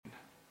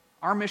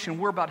Our mission,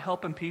 we're about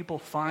helping people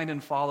find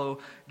and follow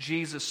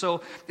Jesus.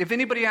 So if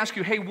anybody asks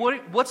you, hey,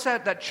 what's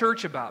that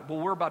church about? Well,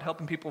 we're about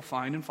helping people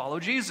find and follow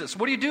Jesus.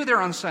 What do you do there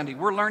on Sunday?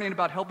 We're learning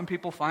about helping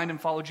people find and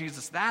follow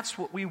Jesus. That's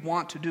what we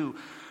want to do.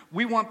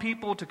 We want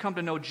people to come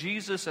to know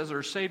Jesus as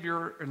their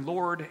Savior and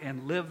Lord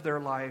and live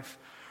their life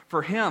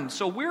for Him.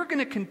 So we're going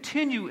to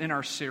continue in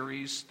our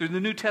series through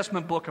the New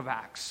Testament book of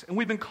Acts. And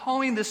we've been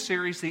calling this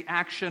series The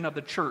Action of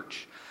the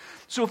Church.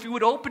 So if you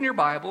would open your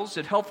Bibles,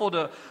 it's helpful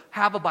to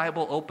have a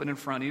Bible open in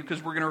front of you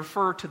because we're going to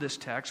refer to this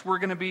text. We're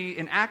going to be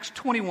in Acts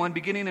 21,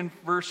 beginning in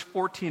verse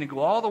 14, and go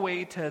all the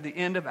way to the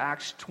end of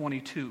Acts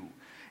 22.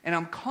 And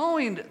I'm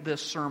calling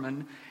this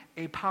sermon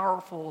a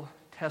powerful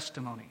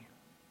testimony.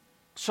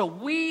 So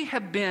we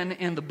have been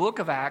in the book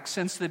of Acts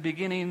since the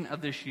beginning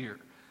of this year.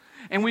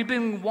 And we've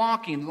been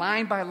walking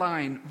line by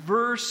line,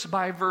 verse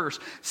by verse,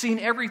 seeing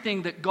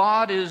everything that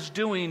God is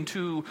doing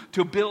to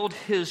build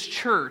His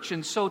church.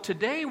 And so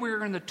today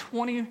we're in the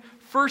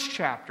 21st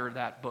chapter of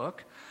that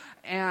book.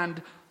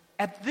 And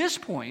at this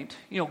point,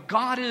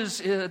 God is,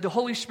 the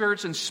Holy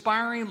Spirit's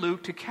inspiring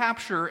Luke to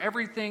capture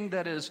everything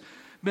that has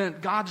been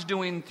God's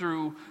doing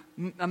through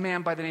a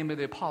man by the name of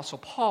the Apostle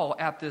Paul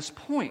at this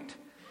point.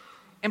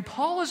 And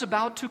Paul is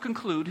about to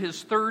conclude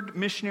his third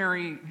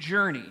missionary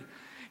journey.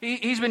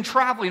 He's been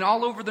traveling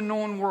all over the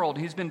known world.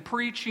 He's been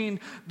preaching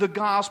the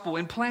gospel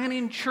and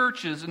planting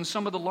churches in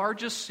some of the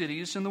largest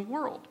cities in the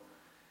world.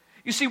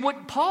 You see,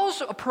 what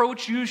Paul's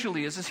approach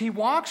usually is he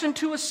walks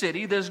into a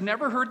city that has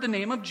never heard the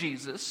name of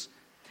Jesus,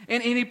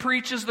 and he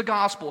preaches the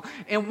gospel.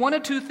 And one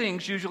of two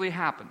things usually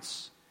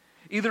happens.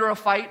 Either a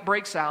fight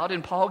breaks out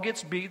and Paul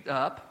gets beat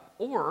up,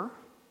 or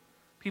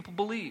people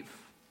believe,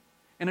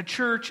 and a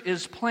church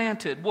is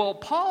planted. Well,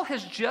 Paul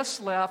has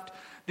just left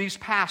these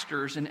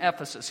pastors in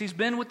Ephesus. He's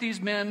been with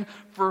these men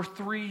for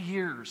 3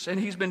 years, and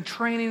he's been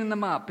training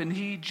them up, and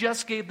he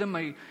just gave them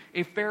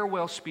a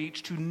farewell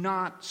speech to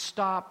not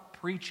stop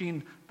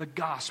preaching the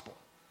gospel.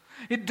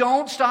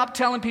 Don't stop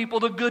telling people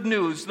the good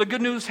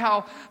news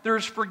how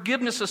there's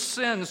forgiveness of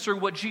sins through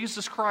what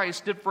Jesus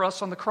Christ did for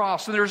us on the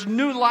cross, and there's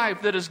new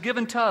life that is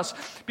given to us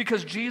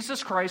because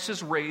Jesus Christ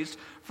is raised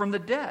from the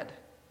dead.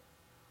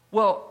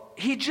 Well,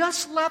 he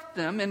just left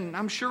them, and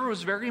I'm sure it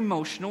was very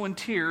emotional, in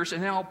tears,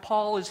 and now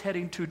Paul is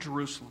heading to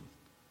Jerusalem.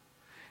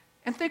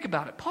 And think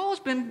about it. Paul has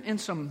been in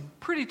some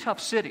pretty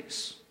tough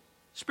cities,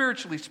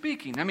 spiritually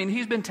speaking. I mean,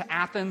 he's been to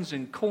Athens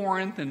and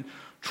Corinth and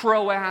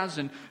Troas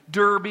and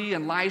Derbe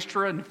and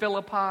Lystra and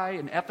Philippi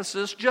and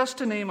Ephesus, just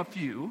to name a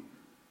few.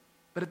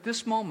 But at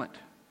this moment,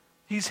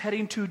 he's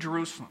heading to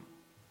Jerusalem.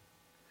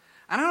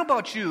 I don't know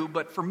about you,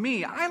 but for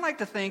me, I like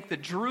to think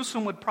that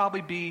Jerusalem would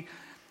probably be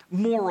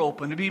more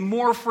open, to be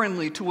more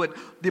friendly to what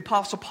the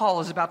Apostle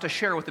Paul is about to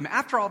share with them.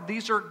 After all,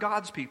 these are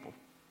God's people.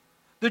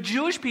 The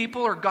Jewish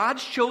people are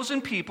God's chosen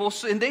people,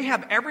 and they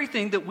have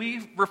everything that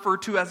we refer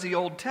to as the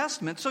Old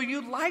Testament. So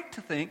you'd like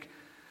to think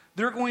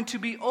they're going to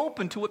be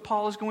open to what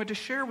Paul is going to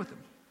share with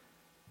them.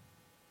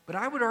 But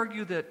I would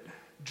argue that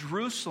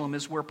Jerusalem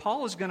is where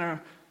Paul is going to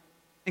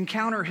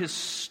encounter his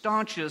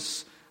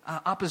staunchest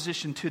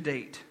opposition to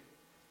date.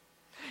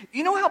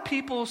 You know how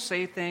people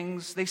say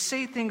things? They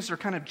say things that are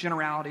kind of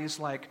generalities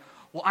like,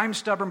 well, I'm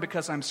stubborn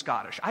because I'm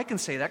Scottish. I can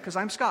say that because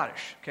I'm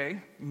Scottish, okay?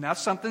 And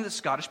that's something that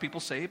Scottish people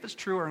say. If it's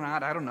true or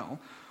not, I don't know.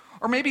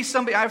 Or maybe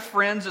I have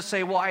friends that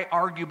say, well, I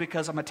argue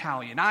because I'm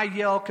Italian. I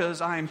yell because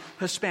I'm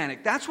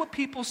Hispanic. That's what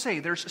people say.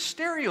 There's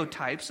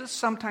stereotypes.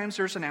 Sometimes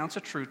there's an ounce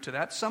of truth to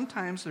that.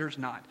 Sometimes there's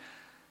not.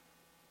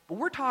 But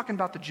we're talking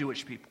about the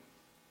Jewish people.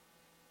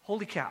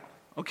 Holy cow.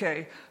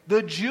 Okay,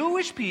 the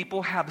Jewish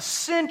people have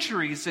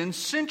centuries and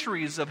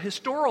centuries of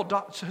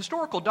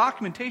historical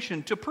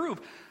documentation to prove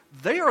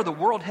they are the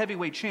world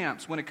heavyweight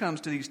champs when it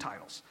comes to these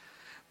titles.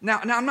 Now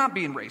I'm not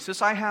being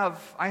racist. I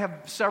have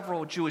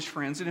several Jewish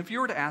friends, and if you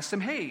were to ask them,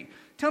 hey,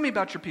 tell me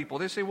about your people,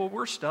 they say, well,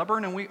 we're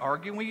stubborn and we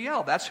argue and we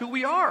yell. That's who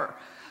we are.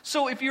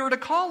 So if you were to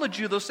call a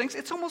Jew those things,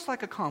 it's almost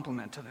like a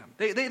compliment to them.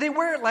 They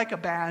wear it like a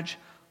badge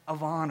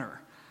of honor.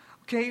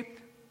 Okay,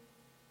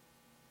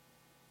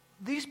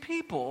 these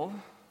people,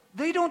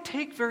 they don't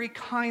take very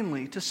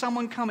kindly to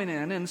someone coming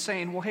in and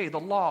saying, well, hey, the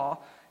law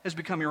has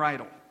become your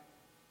idol.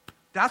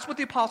 That's what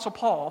the Apostle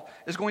Paul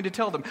is going to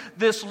tell them.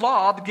 This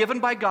law given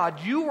by God,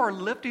 you are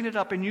lifting it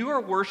up and you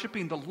are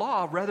worshiping the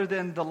law rather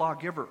than the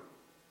lawgiver.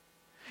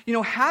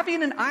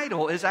 Having an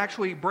idol is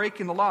actually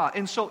breaking the law.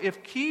 And so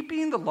if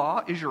keeping the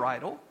law is your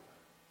idol,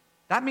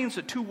 that means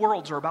that two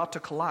worlds are about to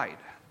collide.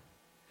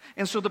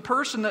 And so the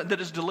person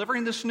that is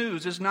delivering this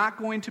news is not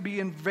going to be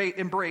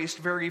embraced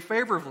very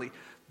favorably.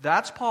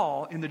 That's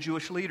Paul and the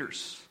Jewish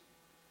leaders.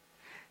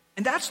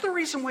 And that's the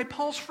reason why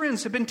Paul's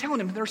friends have been telling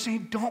him, they're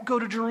saying, don't go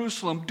to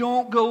Jerusalem,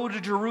 don't go to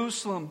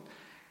Jerusalem.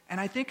 And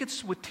I think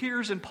it's with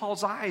tears in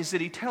Paul's eyes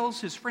that he tells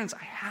his friends,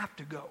 I have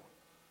to go.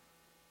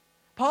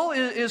 Paul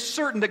is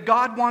certain that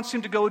God wants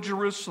him to go to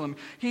Jerusalem.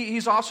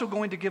 He's also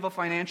going to give a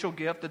financial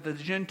gift that the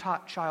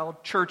Gentile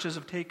churches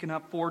have taken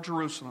up for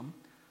Jerusalem.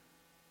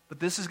 But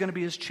this is going to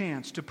be his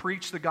chance to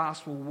preach the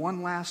gospel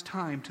one last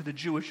time to the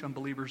Jewish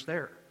unbelievers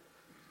there.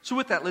 So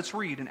with that, let's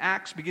read in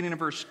Acts, beginning in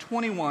verse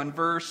 21,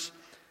 verse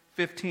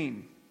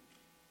 15.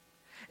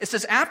 It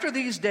says, after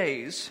these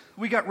days,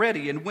 we got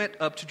ready and went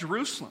up to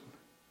Jerusalem.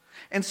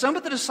 And some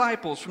of the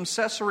disciples from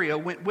Caesarea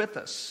went with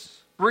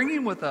us,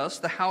 bringing with us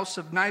the house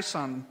of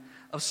Mnason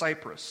of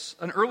Cyprus,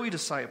 an early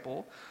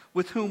disciple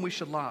with whom we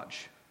should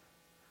lodge.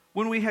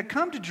 When we had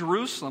come to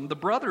Jerusalem, the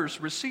brothers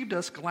received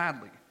us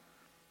gladly.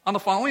 On the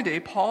following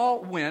day,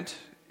 Paul went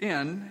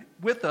in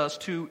with us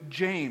to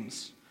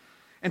James,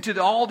 and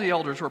to all the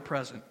elders who were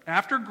present.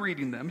 After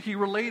greeting them, he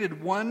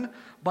related one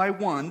by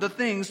one the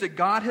things that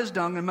God has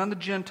done among the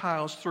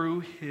Gentiles through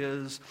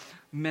his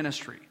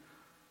ministry.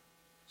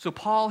 So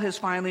Paul has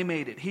finally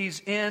made it.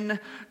 He's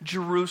in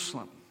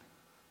Jerusalem.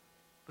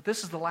 But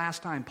this is the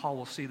last time Paul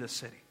will see this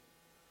city.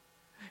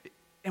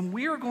 And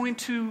we're going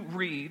to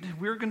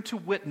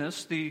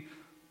witness the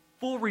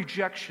full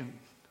rejection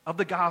of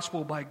the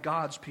gospel by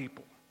God's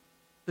people,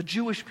 the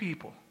Jewish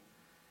people.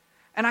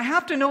 And I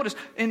have to notice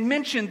and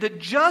mention that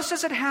just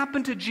as it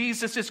happened to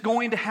Jesus, it's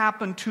going to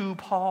happen to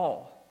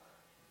Paul.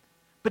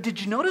 But did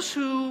you notice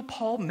who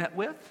Paul met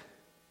with?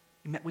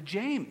 He met with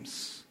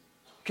James.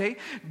 Okay?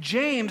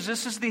 James,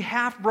 this is the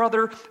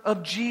half-brother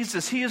of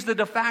Jesus. He is the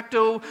de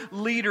facto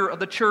leader of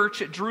the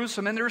church at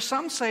Jerusalem. And there are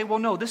some say, well,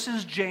 no, this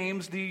is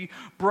James, the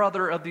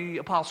brother of the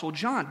Apostle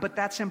John. But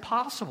that's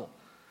impossible.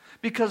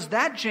 Because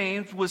that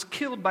James was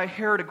killed by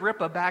Herod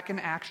Agrippa back in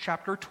Acts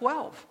chapter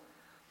 12.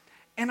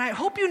 And I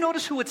hope you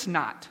notice who it's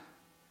not.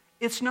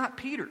 It's not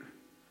Peter.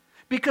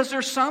 Because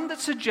there's some that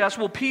suggest,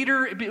 well,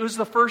 Peter was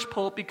the first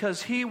pope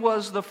because he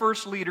was the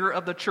first leader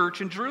of the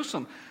church in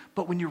Jerusalem.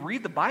 But when you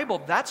read the Bible,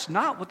 that's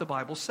not what the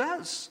Bible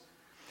says.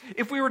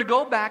 If we were to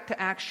go back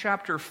to Acts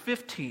chapter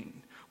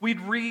 15, we'd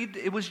read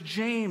it was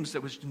James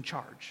that was in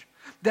charge.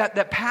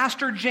 That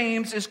Pastor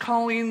James is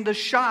calling the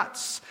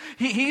shots.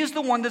 He is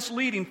the one that's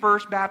leading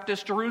First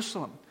Baptist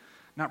Jerusalem.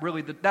 Not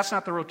really, that's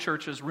not the real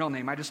church's real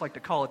name. I just like to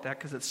call it that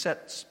because it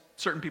sets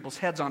certain people's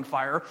heads on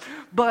fire.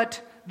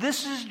 But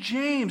this is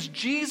James,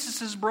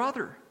 Jesus'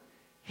 brother.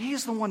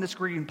 He's the one that's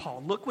greeting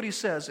Paul. Look what he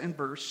says in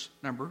verse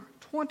number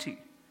 20.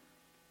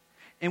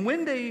 And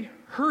when they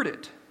heard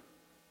it,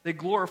 they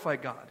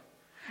glorified God.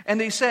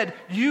 And they said,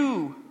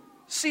 you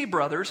see,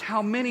 brothers,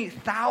 how many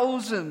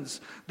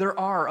thousands there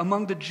are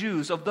among the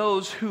Jews of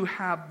those who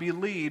have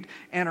believed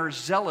and are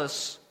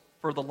zealous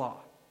for the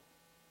law.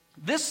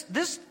 This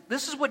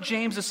is what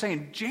James is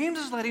saying. James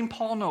is letting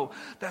Paul know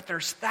that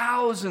there's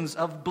thousands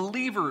of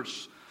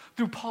believers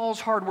through Paul's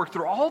hard work,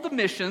 through all the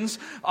missions,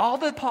 all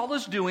that Paul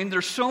is doing.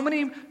 There's so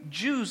many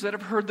Jews that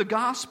have heard the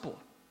gospel.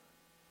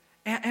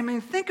 And I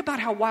mean, think about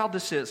how wild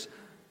this is.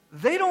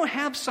 They don't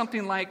have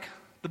something like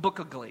the book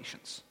of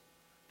Galatians.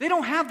 They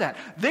don't have that.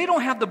 They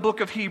don't have the book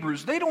of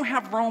Hebrews. They don't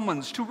have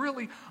Romans to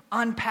really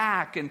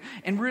unpack and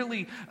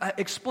really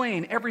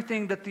explain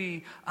everything that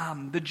the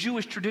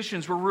Jewish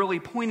traditions were really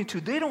pointing to.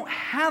 They don't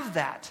have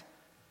that.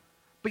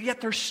 But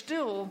yet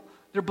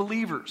they're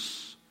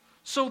believers.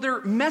 So they're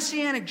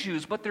Messianic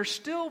Jews, but they're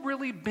still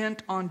really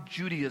bent on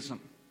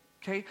Judaism.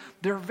 Okay?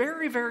 They're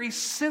very, very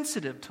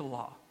sensitive to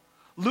law.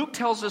 Luke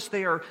tells us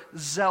they are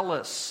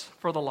zealous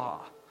for the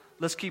law.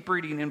 Let's keep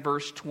reading in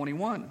verse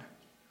 21.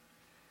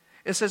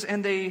 It says,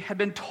 and they had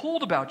been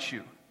told about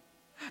you,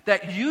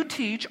 that you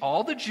teach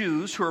all the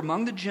Jews who are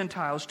among the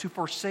Gentiles to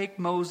forsake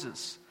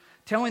Moses,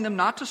 telling them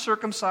not to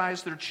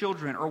circumcise their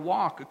children or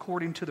walk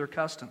according to their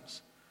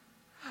customs.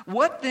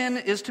 What then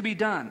is to be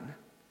done?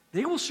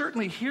 They will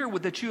certainly hear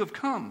that you have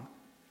come.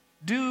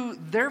 Do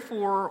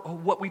therefore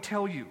what we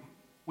tell you.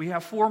 We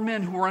have 4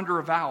 men who are under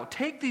a vow.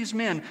 Take these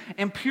men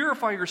and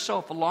purify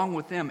yourself along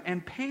with them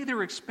and pay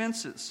their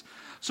expenses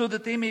so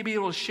that they may be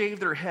able to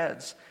shave their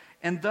heads.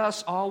 And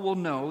thus all will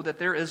know that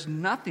there is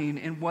nothing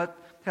in what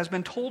has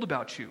been told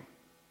about you,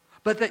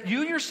 but that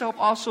you yourself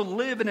also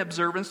live in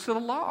observance to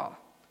the law.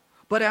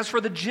 But as for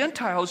the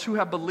Gentiles who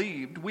have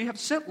believed, we have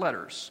sent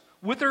letters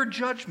with their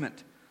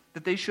judgment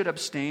that they should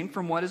abstain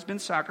from what has been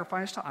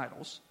sacrificed to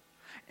idols,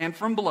 and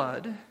from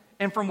blood,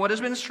 and from what has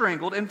been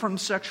strangled, and from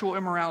sexual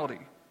immorality.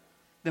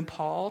 Then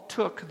Paul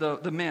took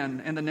the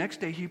men, and the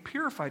next day he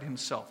purified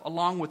himself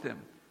along with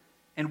them,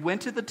 and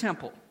went to the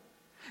temple,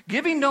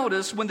 giving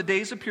notice when the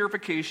days of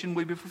purification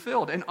would be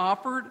fulfilled, and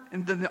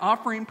the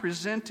offering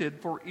presented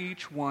for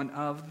each one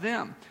of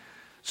them.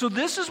 So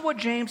this is what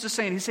James is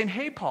saying. He's saying,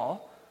 hey,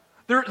 Paul,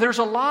 there's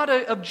a lot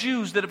of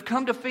Jews that have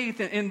come to faith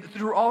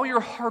through all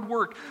your hard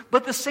work,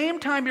 but at the same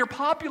time, your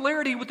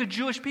popularity with the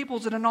Jewish people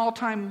is at an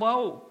all-time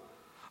low.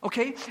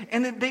 Okay?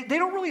 And they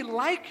don't really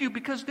like you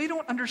because they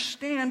don't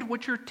understand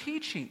what you're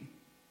teaching.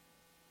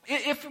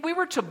 If we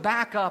were to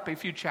back up a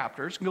few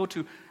chapters and go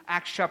to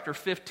Acts chapter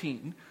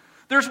 15,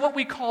 there's what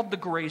we called the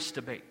grace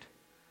debate.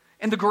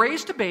 And the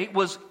grace debate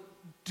was,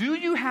 do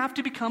you have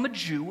to become a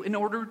Jew in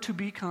order to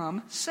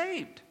become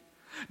saved?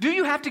 Do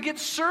you have to get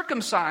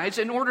circumcised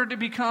in order to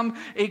become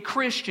a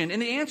Christian?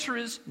 And the answer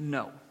is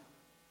no.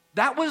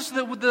 That was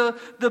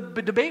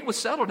the debate was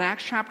settled in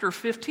Acts chapter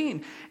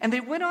 15. And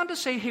they went on to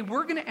say, hey,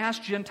 we're going to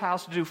ask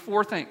Gentiles to do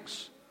 4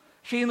 things.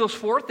 Okay, and those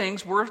 4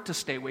 things were to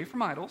stay away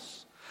from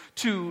idols,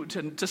 to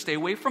stay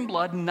away from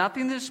blood,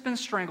 nothing that's been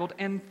strangled,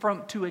 and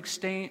to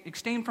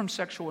abstain from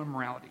sexual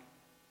immorality.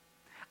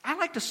 I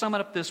like to sum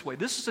it up this way.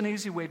 This is an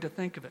easy way to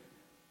think of it.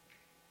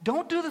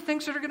 Don't do the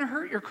things that are going to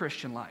hurt your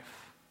Christian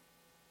life.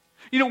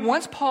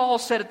 Once Paul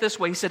said it this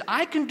way, he said,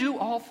 I can do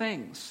all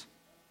things,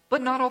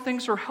 but not all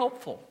things are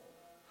helpful.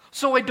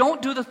 So I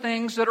don't do the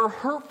things that are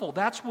hurtful.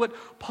 That's what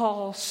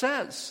Paul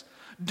says.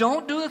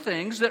 Don't do the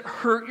things that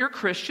hurt your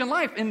Christian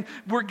life. And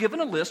we're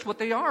given a list what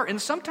they are.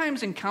 And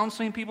sometimes in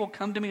counseling, people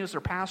come to me as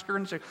their pastor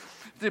and say,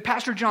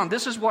 Pastor John,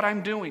 this is what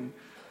I'm doing.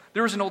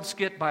 There was an old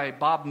skit by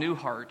Bob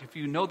Newhart. If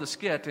you know the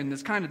skit, and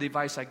it's kind of the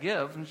advice I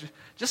give,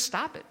 just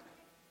stop it.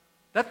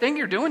 That thing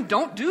you're doing,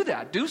 don't do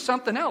that. Do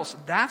something else.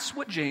 That's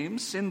what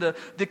James in the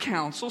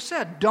council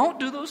said. Don't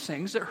do those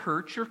things that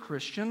hurt your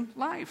Christian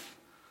life.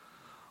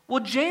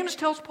 Well, James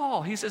tells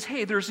Paul, he says,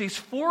 hey, there's these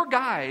 4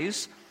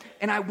 guys,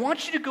 and I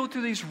want you to go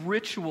through these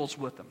rituals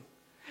with them.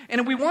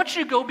 And we want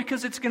you to go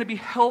because it's going to be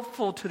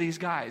helpful to these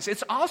guys.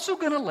 It's also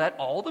going to let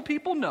all the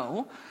people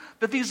know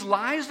that these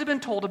lies that have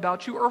been told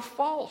about you are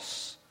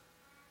false.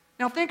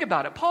 Now think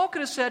about it. Paul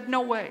could have said,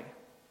 no way.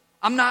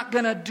 I'm not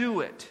going to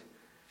do it.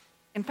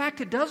 In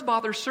fact, it does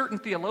bother certain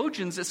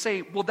theologians that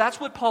say, well, that's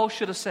what Paul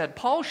should have said.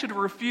 Paul should have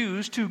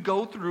refused to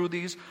go through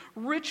these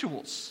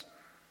rituals.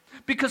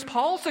 Because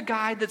Paul's the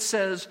guy that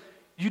says,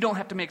 you don't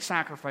have to make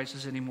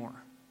sacrifices anymore.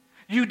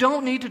 You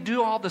don't need to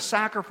do all the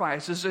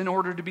sacrifices in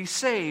order to be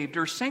saved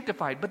or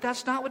sanctified. But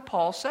that's not what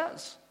Paul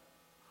says.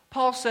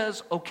 Paul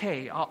says,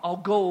 okay,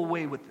 I'll go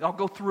away with it. I'll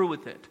go through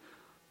with it.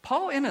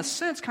 Paul, in a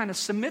sense, kind of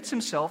submits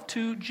himself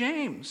to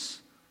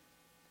James.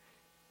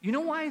 You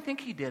know why I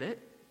think he did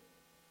it?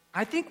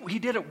 I think he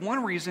did it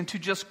one reason, to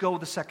just go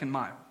the second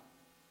mile.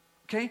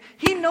 Okay?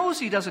 He knows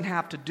he doesn't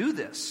have to do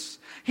this.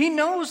 He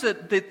knows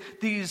that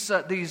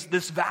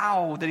this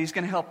vow that he's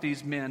going to help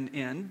these men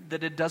in,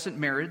 that it doesn't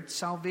merit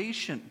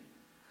salvation.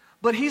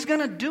 But he's going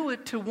to do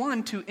it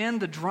to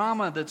end the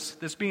drama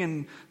that's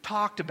being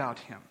talked about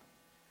him.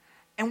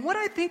 And what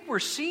I think we're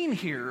seeing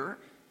here,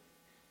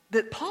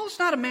 that Paul's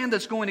not a man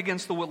that's going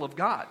against the will of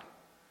God.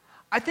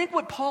 I think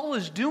what Paul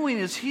is doing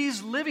is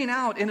he's living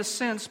out, in a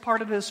sense,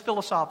 part of his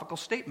philosophical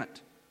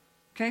statement.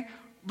 Okay?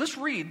 Let's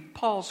read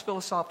Paul's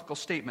philosophical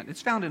statement.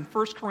 It's found in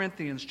 1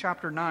 Corinthians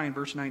chapter 9,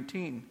 verse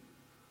 19.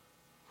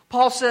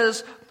 Paul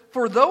says,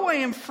 for though I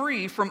am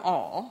free from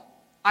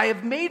all, I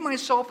have made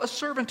myself a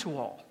servant to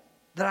all,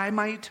 that I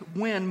might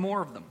win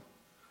more of them.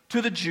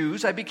 To the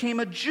Jews, I became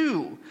a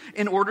Jew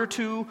in order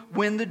to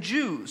win the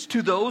Jews.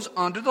 To those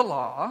under the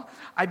law,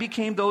 I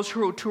became those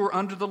who are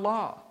under the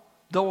law,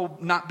 though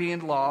not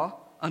being law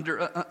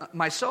under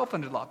myself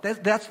under the law.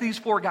 That's these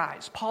 4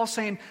 guys. Paul's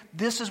saying,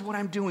 this is what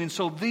I'm doing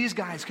so these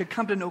guys could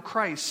come to know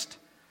Christ,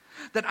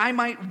 that I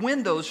might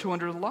win those who are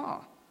under the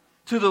law.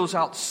 To those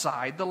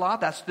outside the law,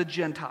 that's the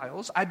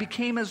Gentiles, I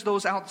became as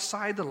those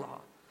outside the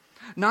law,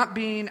 not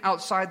being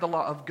outside the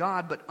law of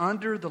God, but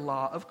under the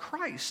law of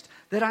Christ,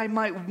 that I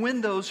might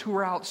win those who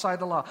are outside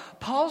the law.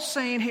 Paul's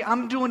saying, hey,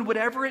 I'm doing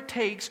whatever it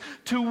takes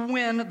to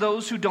win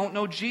those who don't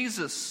know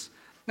Jesus.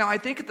 Now, I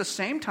think at the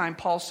same time,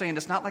 Paul's saying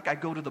it's not like I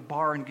go to the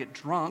bar and get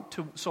drunk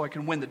so I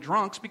can win the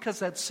drunks, because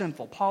that's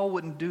sinful. Paul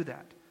wouldn't do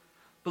that.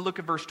 But look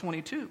at verse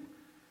 22. It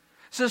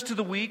says, to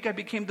the weak I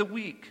became the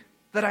weak,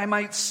 that I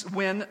might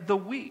win the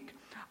weak.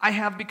 I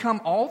have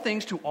become all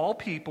things to all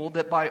people,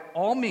 that by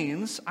all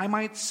means I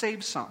might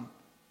save some.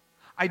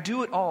 I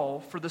do it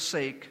all for the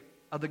sake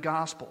of the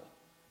gospel,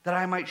 that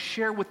I might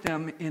share with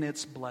them in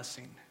its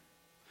blessing.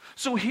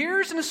 So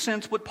here's, in a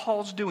sense, what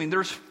Paul's doing.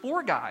 There's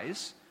 4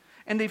 guys,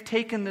 and they've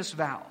taken this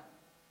vow.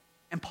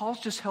 And Paul's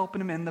just helping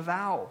them in the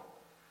vow.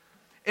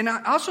 And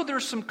also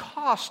there's some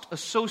cost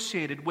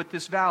associated with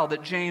this vow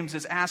that James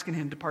is asking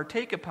him to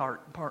take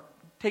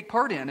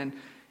part in. And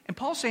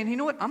Paul's saying, you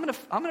know what, I'm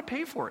going to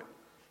pay for it.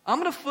 I'm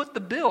going to foot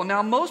the bill.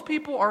 Now, most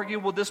people argue,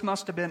 well, this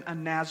must have been a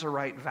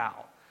Nazirite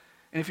vow.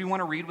 And if you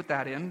want to read what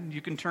that in,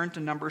 you can turn to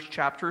Numbers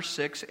chapter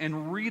 6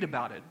 and read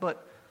about it.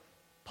 But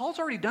Paul's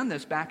already done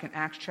this back in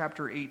Acts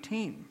chapter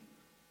 18.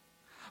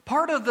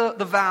 Part of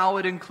the vow,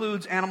 it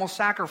includes animal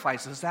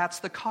sacrifices. That's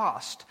the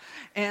cost.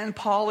 And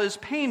Paul is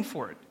paying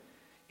for it.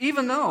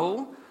 Even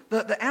though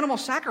the animal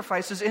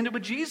sacrifices ended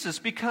with Jesus,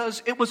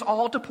 because it was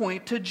all to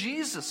point to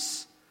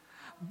Jesus.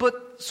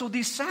 But so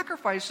these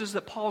sacrifices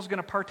that Paul's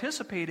going to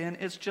participate in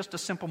is just a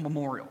simple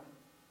memorial.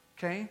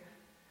 Okay?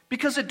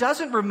 Because it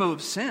doesn't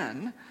remove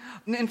sin.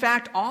 In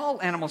fact, all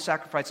animal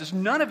sacrifices,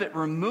 none of it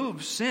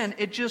removes sin.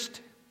 It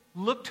just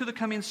looked to the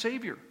coming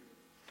Savior.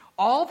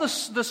 All the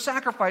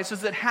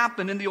sacrifices that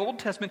happened in the Old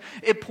Testament,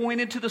 it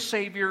pointed to the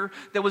Savior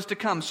that was to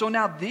come. So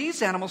now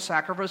these animal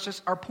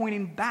sacrifices are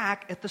pointing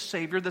back at the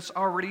Savior that's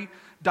already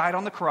died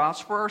on the cross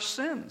for our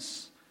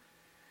sins.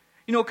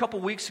 You know, a couple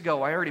weeks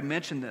ago, I already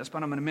mentioned this,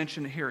 but I'm going to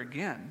mention it here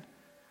again,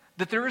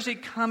 that there is a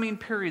coming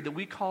period that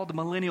we call the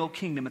millennial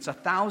kingdom. It's a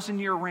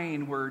 1,000-year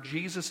reign where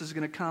Jesus is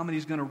going to come and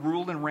he's going to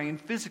rule and reign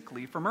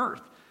physically from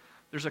earth.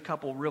 There's a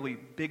couple really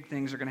big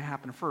things that are going to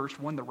happen first.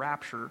 One, the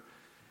rapture.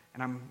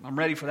 And I'm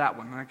ready for that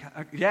one.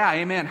 Yeah,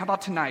 amen. How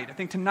about tonight? I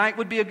think tonight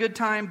would be a good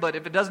time, but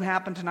if it doesn't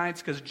happen tonight,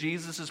 it's because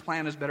Jesus'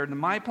 plan is better than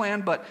my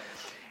plan.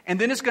 And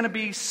then it's going to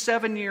be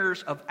 7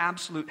 years of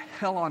absolute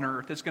hell on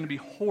earth. It's going to be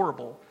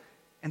horrible.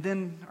 And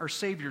then our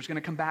Savior is going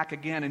to come back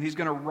again, and he's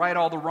going to right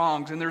all the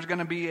wrongs, and there's going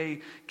to be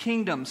a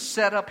kingdom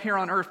set up here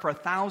on earth for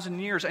 1,000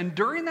 years. And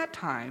during that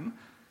time,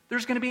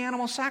 there's going to be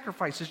animal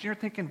sacrifices. And you're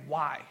thinking,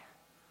 why?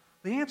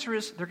 The answer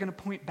is they're going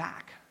to point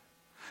back.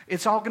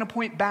 It's all going to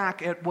point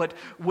back at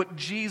what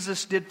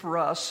Jesus did for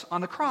us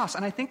on the cross.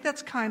 And I think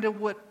that's kind of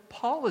what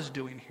Paul is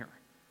doing here.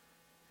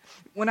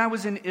 When I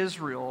was in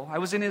Israel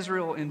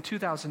in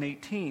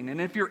 2018.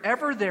 And if you're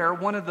ever there,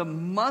 one of the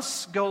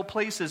must-go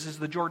places is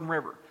the Jordan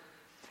River.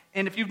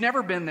 And if you've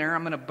never been there,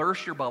 I'm going to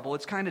burst your bubble.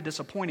 It's kind of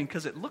disappointing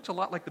because it looks a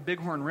lot like the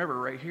Bighorn River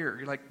right here.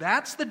 You're like,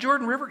 that's the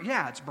Jordan River?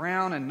 Yeah, it's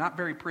brown and not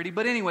very pretty.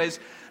 But anyways,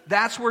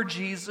 that's where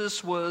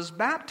Jesus was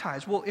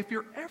baptized. Well, if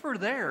you're ever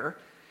there,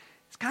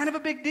 it's kind of a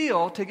big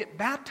deal to get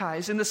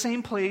baptized in the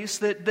same place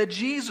that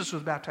Jesus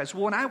was baptized.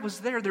 Well, when I was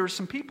there were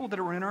some people that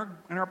were in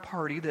our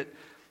party that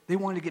they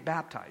wanted to get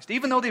baptized.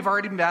 Even though they've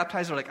already been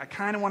baptized, they're like, I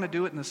kind of want to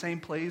do it in the same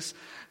place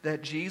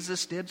that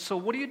Jesus did. So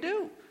what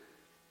do?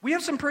 We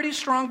have some pretty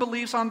strong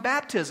beliefs on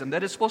baptism,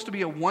 that it's supposed to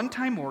be a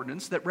one-time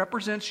ordinance that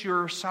represents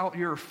your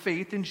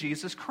faith in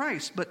Jesus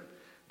Christ. But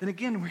then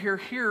again, we're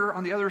here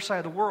on the other side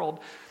of the world.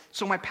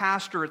 So my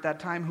pastor at that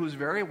time, who was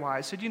very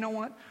wise, said, you know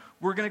what?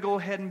 We're going to go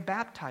ahead and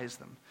baptize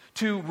them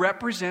to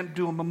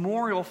do a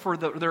memorial for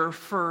their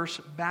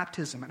first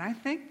baptism. And I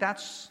think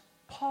that's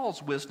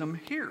Paul's wisdom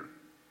here.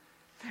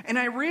 And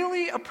I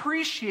really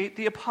appreciate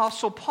the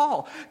Apostle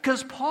Paul,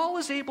 because Paul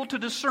is able to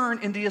discern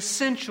in the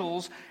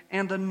essentials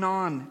and the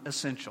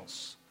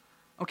non-essentials.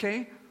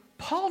 Okay?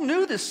 Paul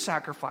knew this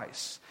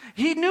sacrifice.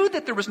 He knew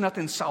that there was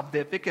nothing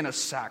salvific in a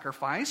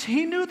sacrifice.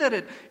 He knew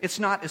that it's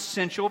not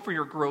essential for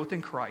your growth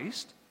in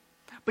Christ.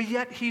 But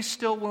yet he's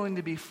still willing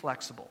to be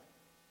flexible.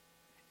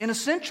 In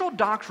essential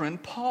doctrine,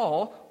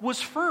 Paul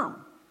was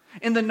firm.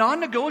 In the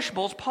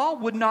non-negotiables, Paul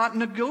would not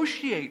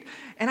negotiate.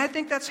 And I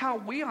think that's how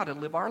we ought to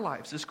live our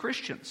lives as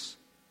Christians.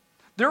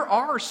 There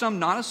are some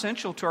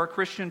non-essential to our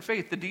Christian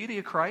faith. The deity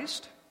of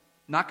Christ,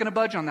 not going to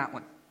budge on that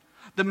one.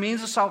 The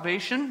means of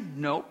salvation,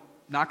 nope,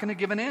 not going to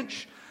give an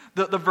inch.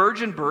 The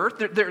virgin birth,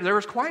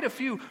 there's quite a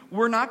few.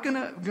 We're not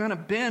going to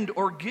bend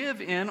or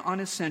give in on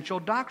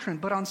essential doctrine.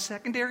 But on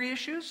secondary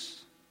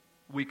issues,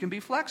 we can be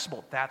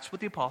flexible. That's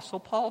what the Apostle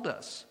Paul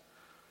does.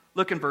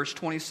 Look in verse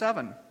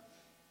 27.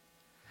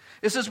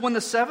 It says, when the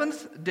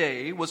seventh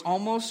day was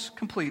almost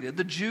completed,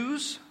 the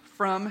Jews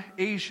from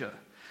Asia,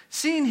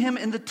 seeing him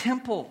in the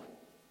temple,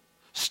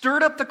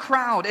 stirred up the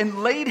crowd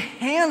and laid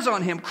hands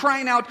on him,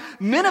 crying out,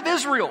 Men of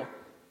Israel,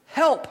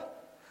 help!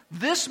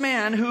 This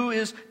man who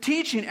is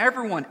teaching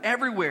everyone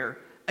everywhere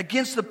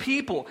against the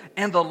people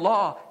and the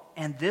law.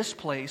 And this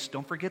place,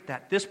 don't forget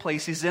that, this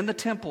place is in the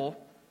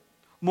temple.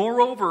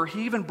 Moreover,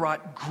 he even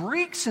brought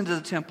Greeks into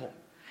the temple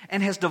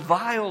and has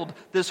defiled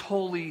this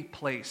holy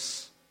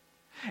place.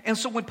 And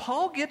so when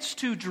Paul gets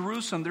to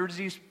Jerusalem, there's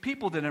these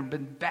people that have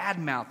been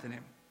bad-mouthing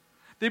him.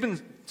 They've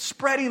been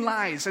spreading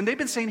lies, and they've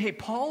been saying, hey,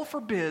 Paul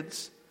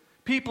forbids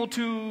people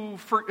to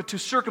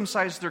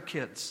circumcise their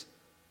kids.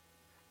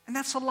 And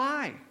that's a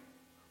lie.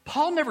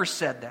 Paul never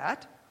said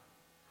that.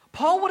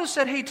 Paul would have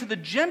said, hey, to the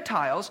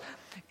Gentiles,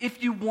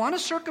 if you want to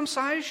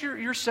circumcise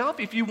yourself,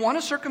 if you want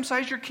to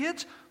circumcise your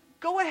kids,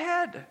 go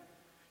ahead.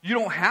 You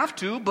don't have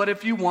to, but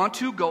if you want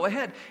to, go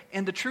ahead.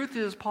 And the truth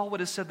is, Paul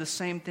would have said the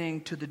same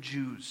thing to the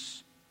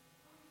Jews.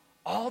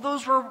 All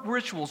those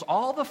rituals,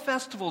 all the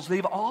festivals,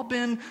 they've all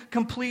been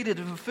completed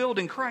and fulfilled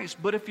in Christ.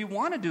 But if you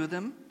want to do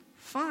them,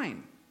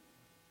 fine.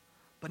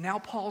 But now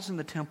Paul's in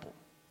the temple.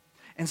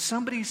 And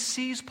somebody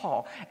sees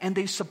Paul, and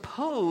they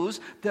suppose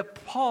that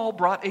Paul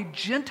brought a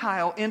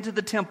Gentile into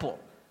the temple.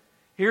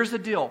 Here's the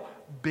deal.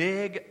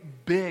 Big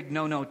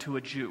no to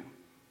a Jew.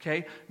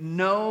 Okay?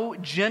 No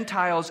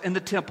Gentiles in the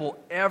temple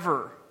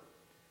ever.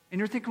 And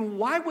you're thinking,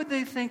 why would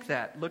they think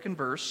that? Look in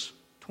verse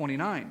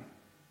 29.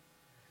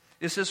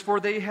 It says, for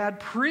they had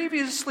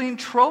previously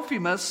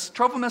Trophimus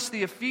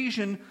the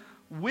Ephesian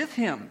with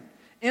him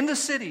in the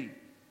city,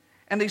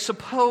 and they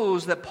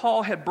supposed that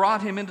Paul had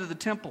brought him into the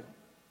temple.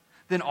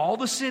 Then all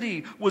the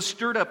city was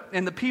stirred up,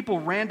 and the people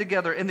ran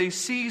together, and they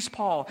seized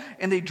Paul,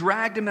 and they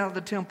dragged him out of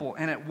the temple,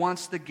 and at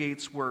once the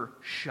gates were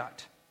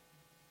shut.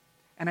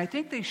 And I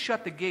think they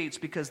shut the gates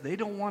because they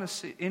don't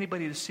want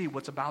anybody to see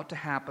what's about to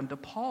happen to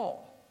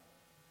Paul.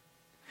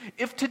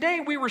 If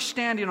today we were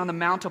standing on the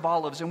Mount of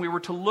Olives and we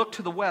were to look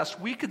to the west,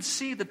 we could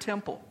see the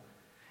temple.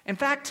 In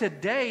fact,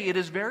 today it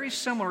is very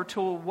similar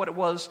to what it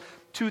was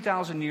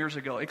 2,000 years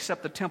ago,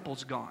 except the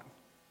temple's gone.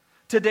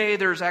 Today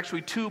there's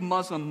actually 2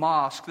 Muslim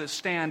mosques that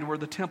stand where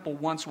the temple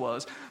once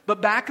was. But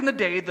back in the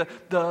day,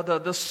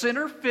 the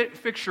center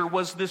fixture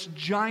was this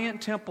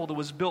giant temple that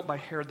was built by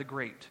Herod the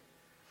Great.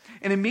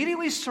 And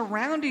immediately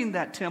surrounding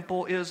that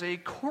temple is a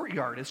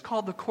courtyard. It's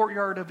called the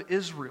Courtyard of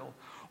Israel,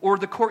 or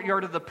the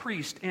Courtyard of the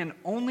Priest, and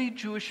only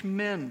Jewish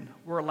men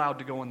were allowed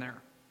to go in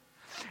there.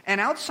 And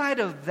outside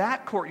of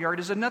that courtyard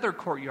is another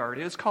courtyard.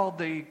 It's called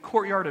the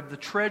Courtyard of the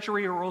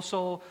Treasury, or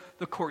also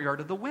the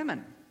Courtyard of the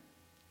Women.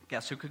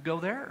 Guess who could go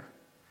there?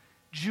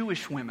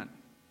 Jewish women.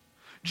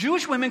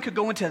 Jewish women could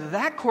go into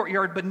that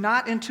courtyard, but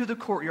not into the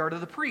courtyard of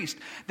the priest.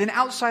 Then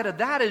outside of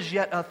that is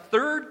yet a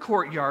third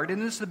courtyard,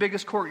 and this is the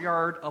biggest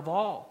courtyard of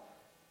all.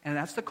 And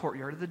that's the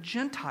courtyard of the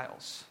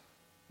Gentiles.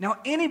 Now,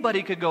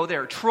 anybody could go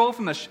there.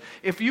 Trophimus,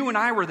 if you and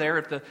I were there,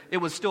 if it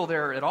was still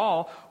there at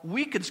all,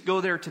 we could go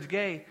there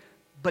today,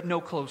 but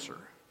no closer.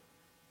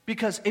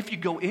 Because if you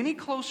go any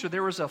closer,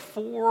 there was a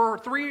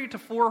 3 to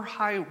 4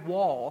 high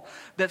wall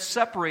that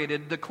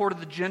separated the court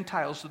of the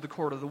Gentiles to the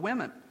court of the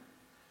women.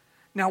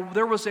 Now,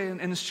 there was an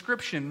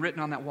inscription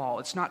written on that wall.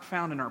 It's not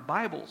found in our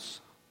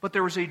Bibles, but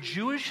there was a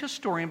Jewish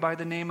historian by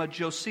the name of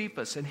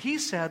Josephus, and he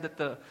said that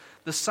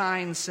the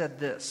sign said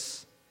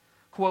this,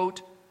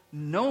 quote,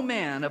 "No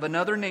man of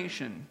another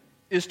nation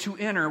is to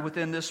enter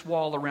within this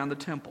wall around the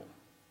temple,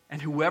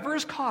 and whoever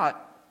is caught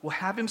will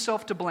have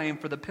himself to blame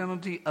for the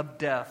penalty of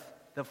death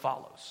that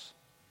follows."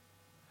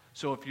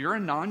 So if you're a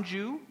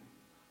non-Jew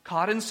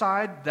caught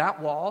inside that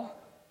wall,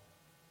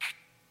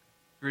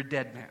 you're a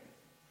dead man.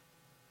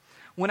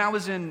 When I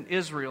was in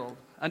Israel,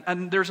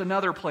 and there's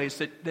another place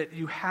that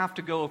you have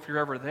to go if you're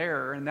ever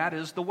there, and that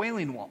is the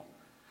Wailing Wall.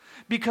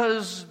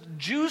 Because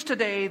Jews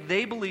today,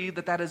 they believe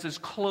that is as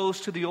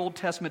close to the Old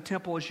Testament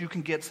temple as you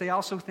can get. So they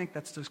also think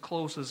that's as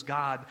close as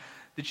God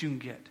that you can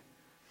get.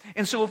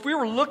 And so if we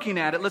were looking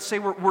at it, let's say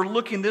we're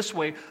looking this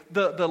way,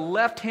 the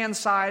left-hand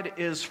side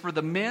is for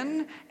the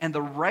men, and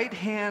the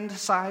right-hand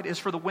side is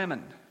for the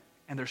women.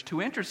 And there's 2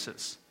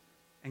 entrances.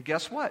 And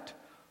guess what?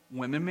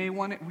 Women may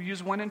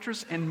use one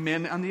entrance and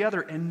men on the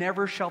other, and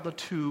never shall the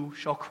two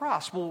shall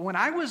cross. Well, when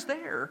I was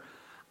there,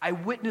 I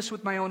witnessed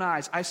with my own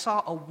eyes. I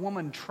saw a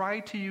woman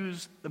try to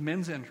use the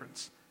men's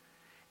entrance.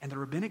 And the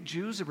rabbinic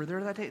Jews that were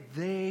there that day,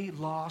 they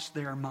lost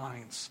their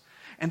minds.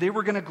 And they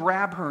were going to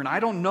grab her. And I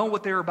don't know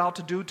what they were about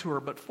to do to her.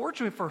 But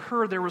fortunately for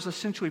her, there was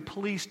essentially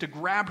police to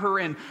grab her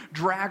and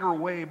drag her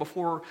away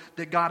before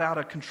they got out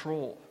of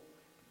control.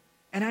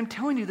 And I'm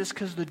telling you this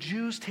because the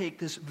Jews take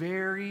this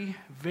very,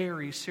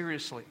 very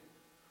seriously.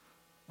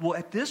 Well,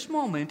 at this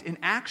moment in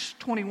Acts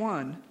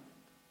 21,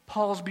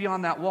 Paul's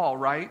beyond that wall,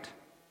 right?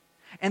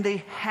 And they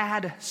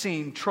had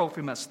seen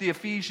Trophimus, the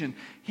Ephesian.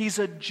 He's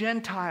a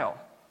Gentile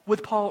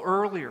with Paul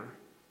earlier.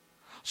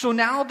 So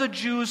now the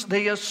Jews,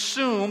 they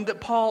assume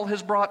that Paul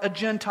has brought a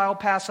Gentile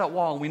past that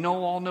wall. We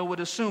all know what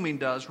assuming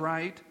does,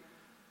 right?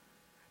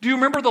 Do you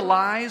remember the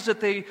lies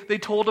that they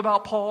told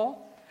about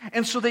Paul?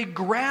 And so they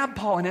grab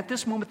Paul, and at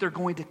this moment they're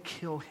going to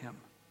kill him.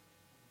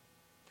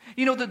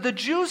 You know, the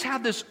Jews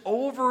have this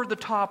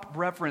over-the-top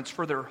reverence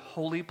for their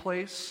holy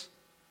place.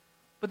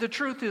 But the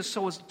truth is,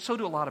 so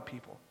do a lot of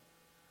people.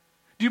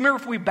 Do you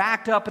remember if we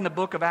backed up in the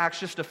book of Acts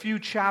just a few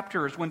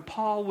chapters when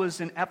Paul was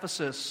in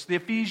Ephesus, the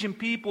Ephesian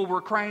people were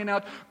crying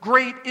out,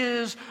 "Great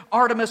is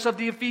Artemis of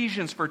the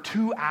Ephesians," for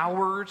 2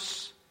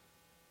 hours?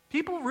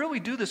 People really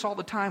do this all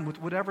the time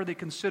with whatever they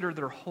consider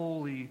their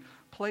holy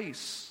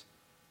place.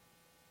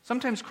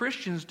 Sometimes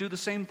Christians do the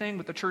same thing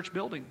with the church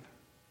building.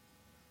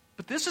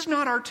 But this is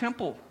not our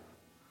temple.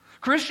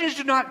 Christians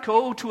do not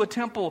go to a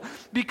temple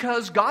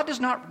because God does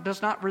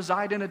not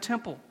reside in a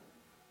temple.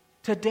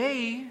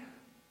 Today,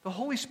 the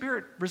Holy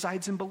Spirit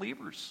resides in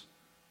believers.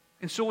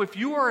 And so if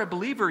you are a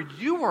believer,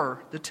 you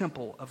are the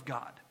temple of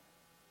God.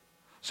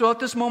 So at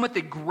this moment,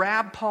 they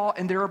grab Paul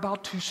and they're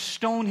about to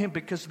stone him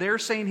because they're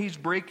saying he's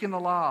breaking the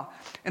law.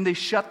 And they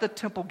shut the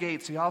temple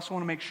gates. They also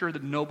want to make sure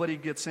that nobody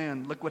gets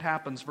in. Look what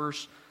happens,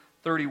 verse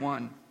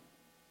 31.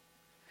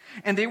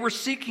 And they were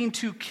seeking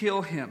to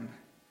kill him.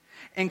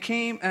 And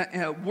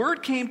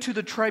word came to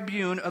the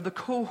tribune of the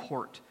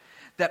cohort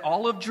that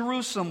all of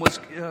Jerusalem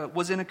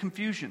was in a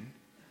confusion.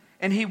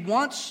 And he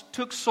once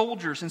took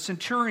soldiers and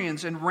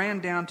centurions and ran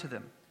down to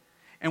them.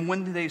 And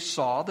when they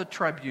saw the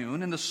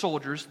tribune and the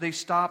soldiers, they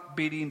stopped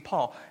beating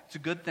Paul. It's a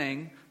good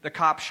thing the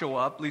cops show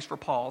up, at least for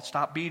Paul.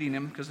 Stop beating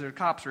him because the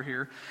cops are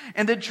here.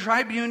 And the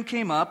tribune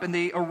came up and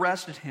they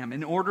arrested him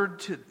and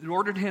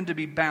ordered him to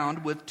be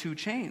bound with 2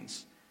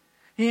 chains.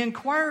 He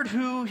inquired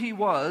who he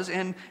was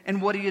and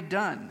what he had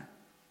done.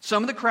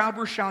 Some of the crowd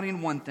were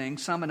shouting one thing,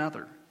 some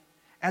another,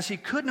 as he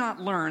could not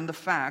learn the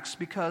facts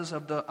because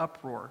of the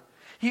uproar.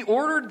 He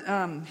ordered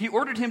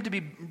him to be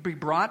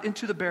brought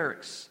into the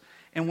barracks.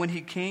 And when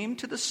he came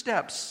to the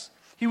steps,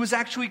 he was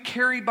actually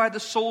carried by the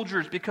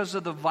soldiers because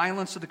of the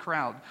violence of the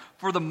crowd.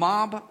 For the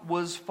mob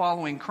was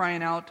following,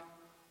 crying out,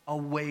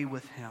 "Away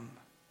with him."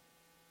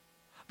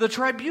 The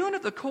tribune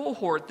of the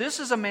cohort, this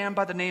is a man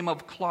by the name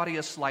of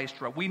Claudius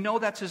Lystra. We know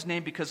that's his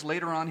name because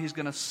later on he's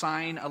going to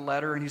sign a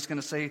letter and he's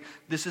going to say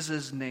this is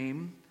his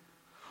name.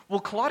 Well,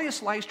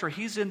 Claudius Lystra,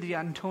 he's in the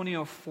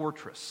Antonia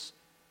fortress.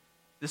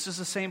 This is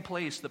the same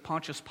place that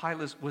Pontius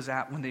Pilate was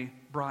at when they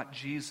brought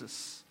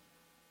Jesus.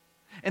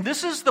 And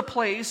this is the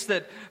place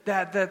that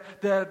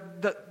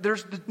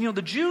there's,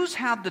 the Jews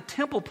have the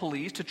temple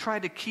police to try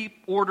to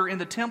keep order in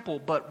the temple,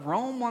 but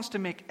Rome wants to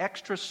make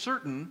extra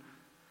certain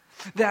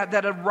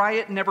that a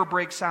riot never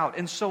breaks out.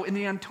 And so in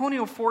the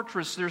Antonia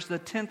fortress, there's the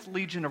 10th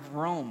Legion of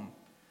Rome.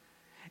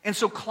 And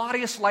so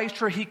Claudius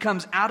Lystra, he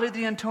comes out of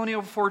the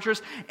Antonia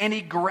fortress and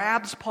he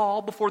grabs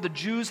Paul before the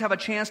Jews have a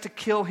chance to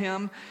kill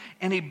him,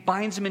 and he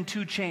binds him in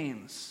 2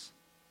 chains.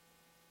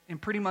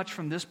 And pretty much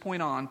from this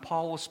point on,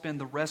 Paul will spend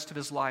the rest of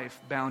his life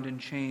bound in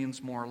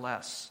chains, more or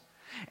less.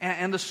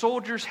 And the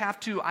soldiers have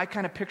to, I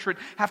kind of picture it,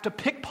 have to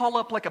pick Paul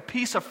up like a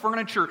piece of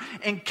furniture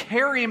and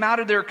carry him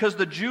out of there because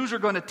the Jews are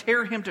going to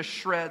tear him to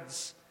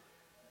shreds.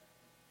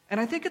 And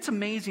I think it's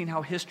amazing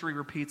how history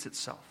repeats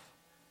itself.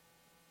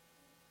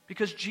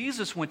 Because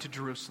Jesus went to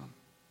Jerusalem.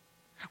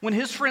 When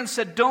his friends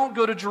said, "Don't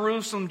go to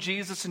Jerusalem,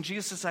 Jesus," and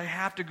Jesus says, "I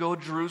have to go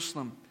to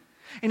Jerusalem."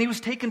 And he was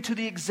taken to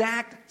the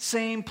exact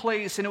same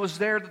place, and it was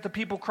there that the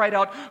people cried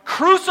out,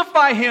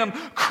 "Crucify him!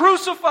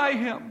 Crucify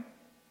him!"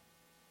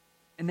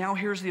 And now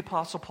here's the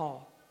Apostle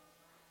Paul.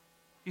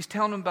 He's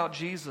telling them about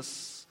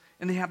Jesus,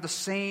 and they have the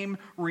same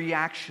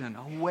reaction,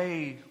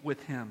 away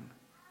with him.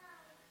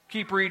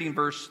 Keep reading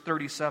verse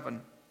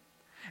 37.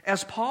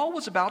 As Paul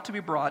was about to be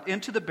brought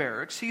into the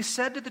barracks, he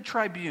said to the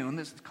tribune,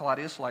 this is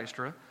Claudius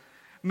Lystra,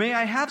 may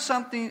I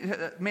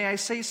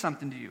say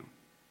something to you?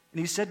 And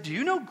he said, "Do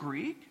you know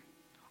Greek?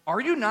 Are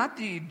you not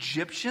the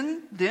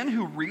Egyptian then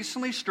who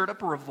recently stirred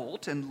up a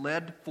revolt and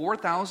led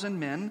 4,000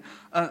 men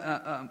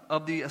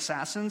of the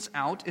assassins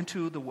out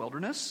into the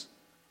wilderness?"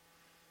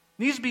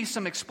 Needs to be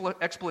some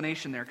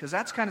explanation there, because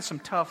that's kind of some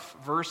tough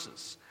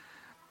verses.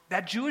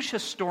 That Jewish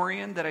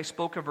historian that I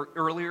spoke of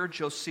earlier,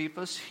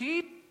 Josephus,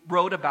 he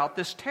wrote about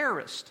this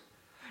terrorist.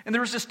 And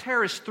there was this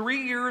terrorist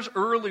 3 years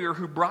earlier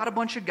who brought a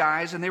bunch of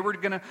guys, and they were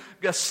going to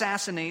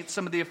assassinate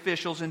some of the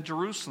officials in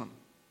Jerusalem.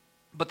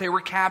 But they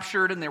were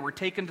captured, and they were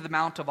taken to the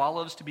Mount of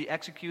Olives to be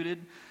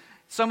executed.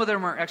 Some of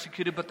them are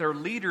executed, but their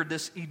leader,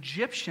 this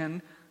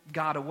Egyptian,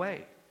 got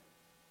away.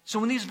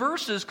 So in these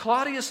verses,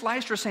 Claudius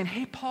Lystra is saying,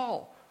 "Hey,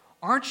 Paul,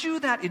 aren't you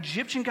that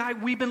Egyptian guy?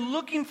 We've been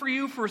looking for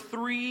you for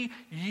 3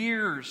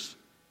 years."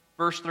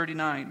 Verse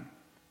 39.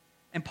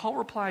 And Paul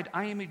replied,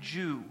 "I am a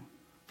Jew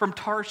from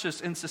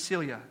Tarsus in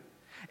Cilicia,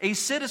 a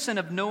citizen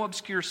of no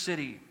obscure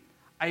city.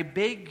 I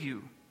beg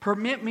you,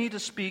 permit me to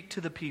speak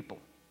to the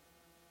people."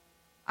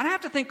 I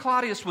have to think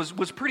Claudius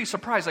was pretty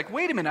surprised. Like,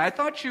 wait a minute, I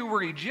thought you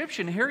were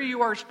Egyptian. Here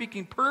you are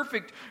speaking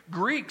perfect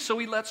Greek. So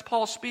he lets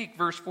Paul speak.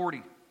 Verse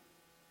 40.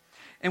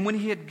 And when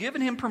he had given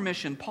him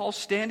permission, Paul,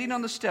 standing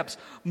on the steps,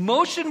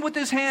 motioned with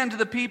his hand to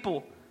the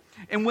people.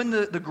 And when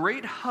the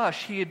great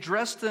hush, he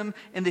addressed them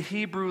in the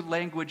Hebrew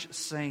language,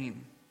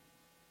 saying,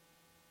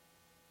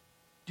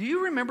 do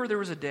you remember there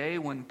was a day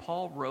when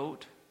Paul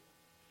wrote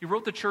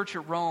the church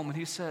at Rome, and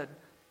he said,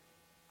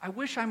 "I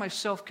wish I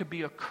myself could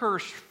be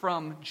accursed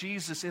from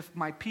Jesus if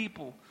my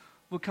people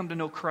would come to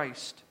know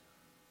Christ."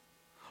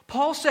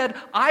 Paul said,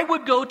 "I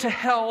would go to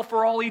hell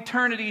for all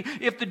eternity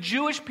if the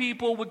Jewish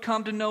people would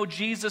come to know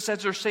Jesus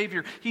as their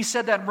Savior." He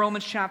said that in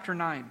Romans chapter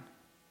 9.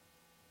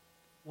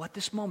 Well, at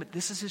this moment,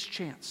 this is his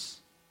chance.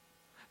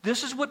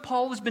 This is what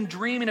Paul has been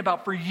dreaming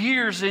about for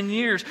years and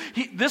years.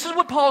 This is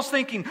what Paul's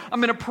thinking.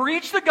 I'm going to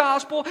preach the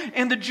gospel,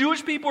 and the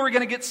Jewish people are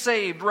going to get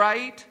saved,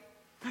 right?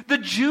 The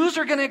Jews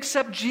are going to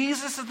accept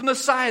Jesus as the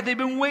Messiah they've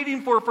been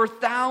waiting for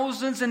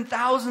thousands and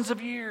thousands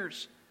of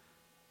years.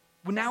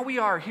 Well, now we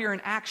are here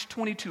in Acts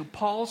 22.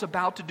 Paul's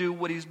about to do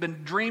what he's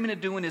been dreaming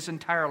of doing his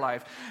entire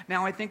life.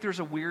 Now, I think there's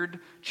a weird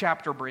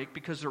chapter break,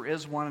 because there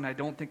is one, and I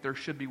don't think there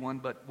should be one,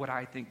 but what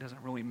I think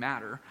doesn't really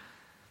matter.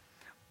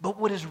 But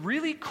what is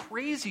really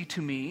crazy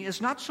to me is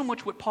not so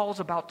much what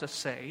Paul's about to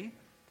say,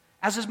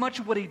 as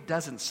much what he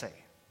doesn't say.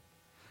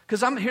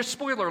 Because here's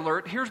spoiler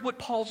alert, here's what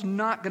Paul's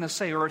not going to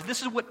say, or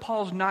this is what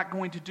Paul's not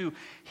going to do.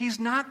 He's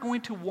not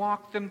going to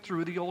walk them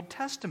through the Old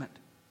Testament.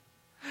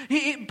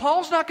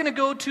 Paul's not going to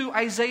go to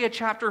Isaiah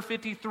chapter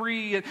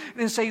 53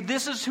 and say,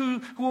 this is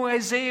who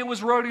Isaiah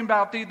was writing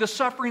about, the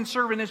suffering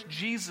servant is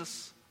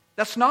Jesus.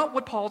 That's not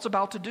what Paul's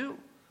about to do.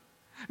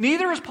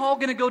 Neither is Paul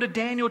going to go to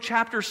Daniel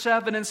chapter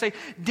 7 and say,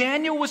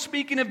 Daniel was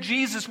speaking of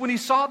Jesus when he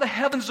saw the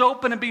heavens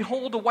open and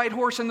behold a white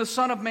horse and the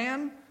Son of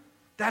Man.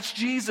 That's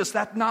Jesus.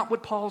 That's not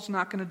what Paul's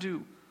not going to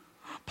do.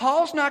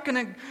 Paul's not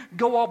going to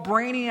go all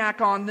brainiac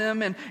on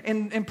them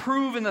and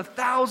prove in the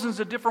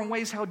thousands of different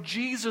ways how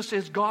Jesus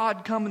is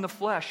God come in the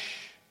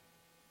flesh.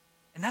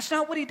 And that's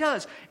not what he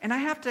does. And I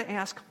have to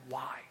ask,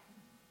 why?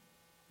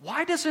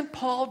 Why doesn't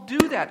Paul do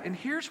that? And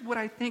here's what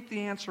I think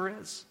the answer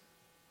is.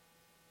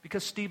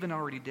 Because Stephen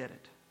already did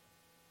it.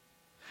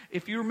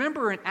 If you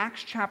remember in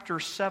Acts chapter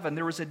 7,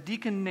 there was a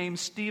deacon named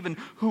Stephen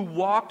who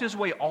walked his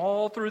way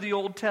all through the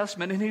Old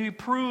Testament, and he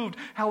proved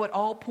how it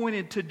all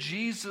pointed to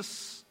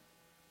Jesus.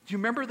 Do you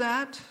remember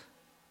that?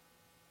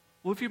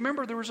 Well, if you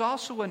remember, there was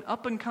also an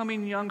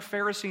up-and-coming young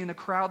Pharisee in the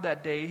crowd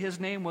that day. His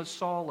name was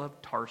Saul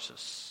of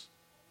Tarsus.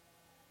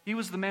 He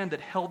was the man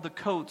that held the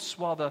coats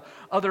while the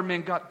other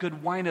men got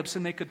good wind-ups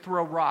and they could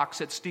throw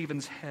rocks at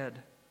Stephen's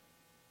head.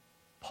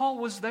 Paul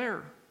was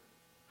there.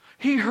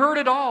 He heard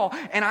it all.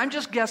 And I'm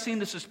just guessing,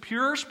 this is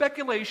pure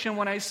speculation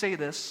when I say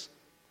this,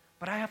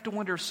 but I have to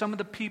wonder if some of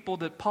the people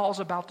that Paul's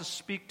about to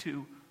speak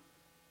to,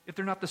 if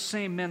they're not the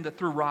same men that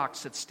threw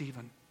rocks at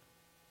Stephen.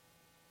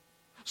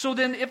 So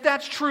then, if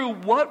that's true,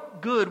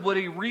 what good would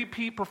a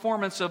repeat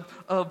performance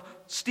of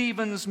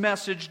Stephen's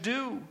message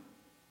do?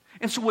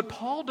 And so what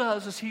Paul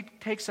does is he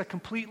takes a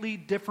completely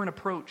different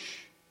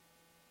approach.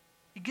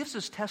 He gives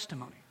his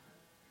testimony.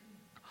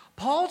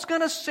 Paul's going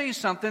to say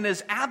something that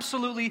is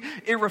absolutely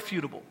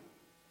irrefutable.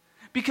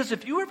 Because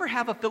if you ever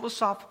have a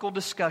philosophical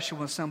discussion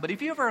with somebody,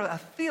 if you ever have a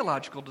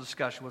theological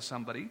discussion with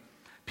somebody,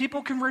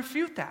 people can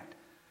refute that.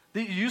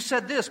 You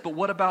said this, but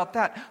what about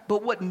that?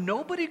 But what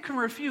nobody can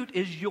refute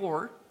is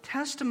your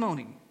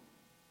testimony.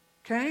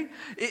 Okay?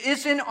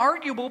 It's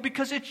inarguable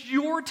because it's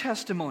your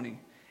testimony.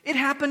 It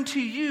happened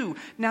to you.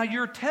 Now,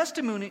 your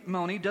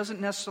testimony doesn't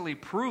necessarily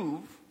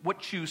prove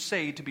what you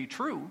say to be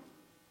true,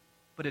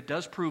 but it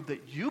does prove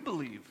that you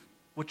believe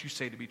what you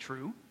say to be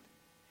true.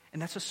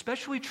 And that's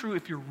especially true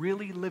if you're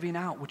really living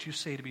out what you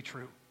say to be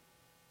true.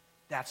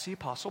 That's the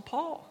Apostle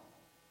Paul.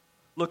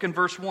 Look in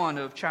verse 1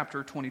 of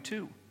chapter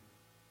 22.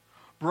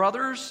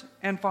 Brothers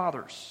and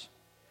fathers,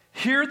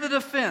 hear the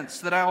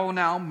defense that I will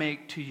now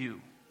make to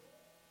you.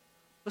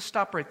 Let's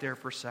stop right there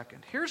for a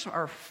second. Here's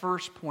our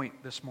first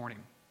point this morning.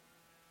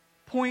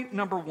 Point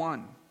number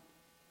 1.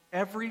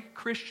 Every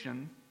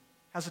Christian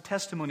has a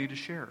testimony to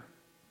share.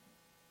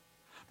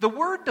 The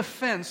word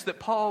defense that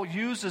Paul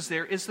uses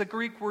there is the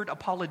Greek word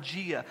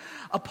apologia.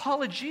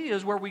 Apologia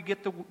is where we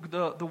get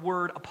the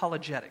word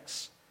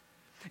apologetics.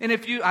 And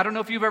I don't know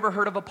if you've ever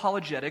heard of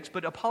apologetics,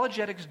 but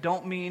apologetics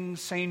don't mean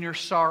saying you're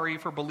sorry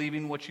for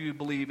believing what you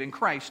believe in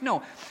Christ.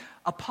 No,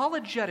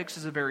 apologetics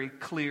is a very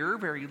clear,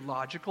 very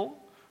logical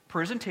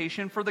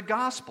presentation for the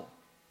gospel.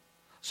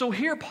 So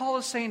here Paul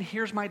is saying,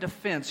 here's my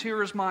defense,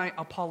 here is my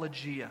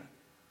apologia.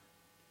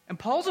 And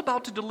Paul's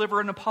about to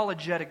deliver an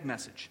apologetic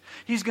message.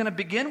 He's going to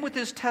begin with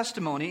his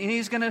testimony, and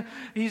he's going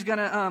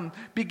to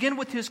begin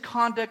with his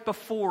conduct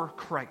before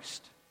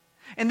Christ.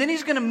 And then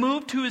he's going to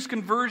move to his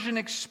conversion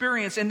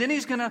experience, and then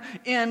he's going to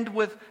end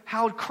with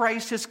how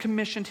Christ has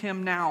commissioned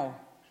him now.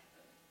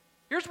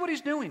 Here's what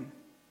he's doing.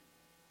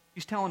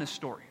 He's telling his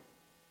story.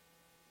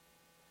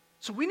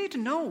 So we need to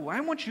know, I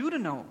want you to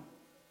know,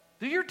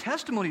 that your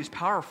testimony is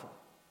powerful.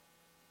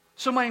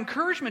 So my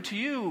encouragement to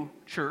you,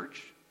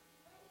 church,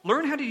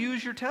 learn how to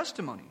use your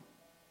testimony.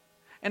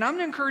 And I'm going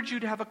to encourage you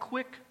to have a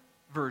quick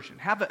version.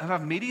 Have a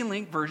medium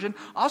length version.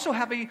 Also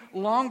have a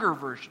longer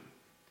version.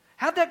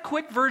 Have that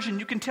quick version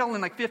you can tell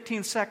in like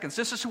 15 seconds.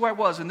 This is who I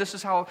was and this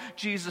is how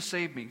Jesus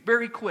saved me.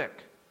 Very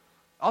quick.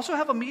 Also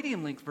have a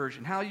medium length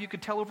version. How you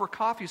could tell over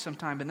coffee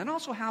sometime. And then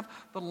also have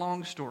the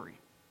long story.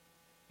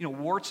 You know,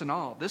 warts and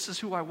all. This is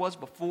who I was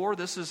before.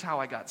 This is how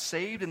I got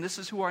saved. And this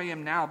is who I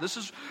am now. This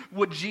is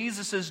what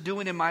Jesus is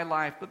doing in my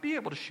life. But be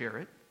able to share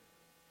it.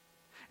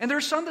 And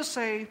there's some that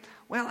say,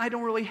 well, I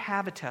don't really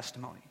have a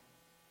testimony.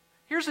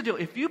 Here's the deal.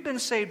 If you've been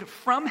saved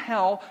from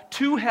hell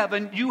to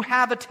heaven, you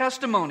have a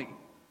testimony.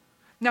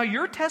 Now,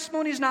 your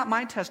testimony is not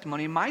my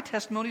testimony. My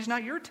testimony is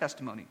not your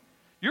testimony.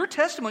 Your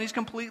testimony is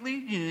completely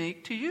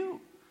unique to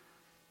you.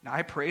 Now,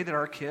 I pray that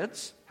our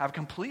kids have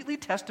completely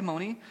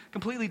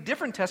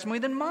different testimony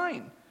than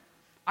mine.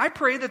 I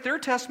pray that their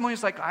testimony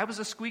is like, I was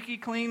a squeaky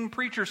clean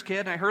preacher's kid,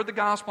 and I heard the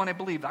gospel, and I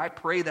believed. I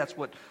pray that's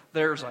what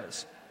theirs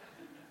is.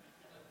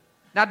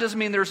 Now, it doesn't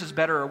mean theirs is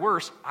better or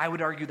worse. I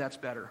would argue that's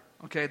better.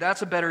 Okay,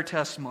 that's a better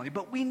testimony.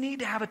 But we need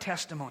to have a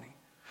testimony.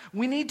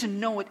 We need to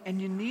know it, and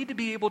you need to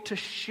be able to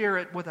share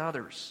it with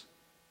others.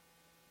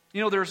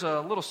 You know, there's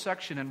a little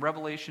section in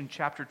Revelation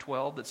chapter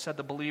 12 that said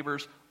the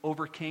believers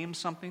overcame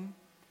something.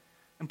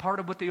 And part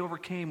of what they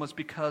overcame was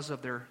because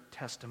of their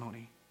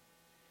testimony.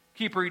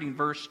 Keep reading,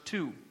 verse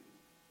 2.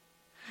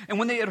 And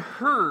when they had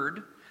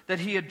heard that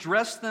he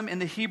addressed them in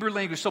the Hebrew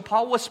language. So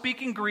Paul was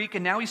speaking Greek,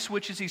 and now he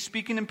switches. He's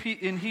speaking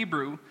in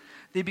Hebrew.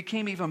 They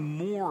became even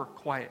more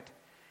quiet.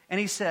 And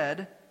he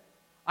said,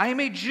 I am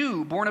a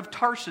Jew born of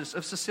Tarsus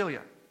of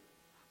Cilicia,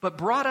 but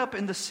brought up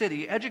in the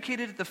city,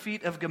 educated at the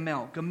feet of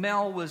Gamaliel.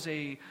 Gamaliel was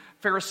he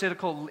was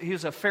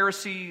a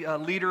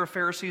Pharisee, leader of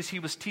Pharisees. He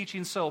was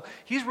teaching, so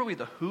he's really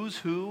the who's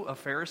who of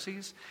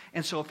Pharisees.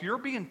 And so if you're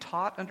being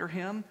taught under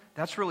him,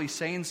 that's really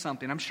saying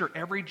something. I'm sure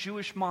every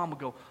Jewish mom would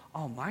go,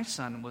 oh, my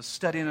son was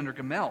studying under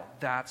Gamaliel.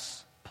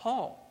 That's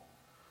Paul.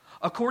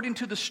 According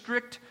to the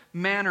strict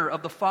manner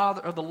of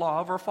the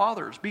law of our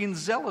fathers, being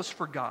zealous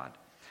for God,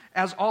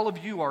 as all of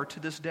you are to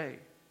this day.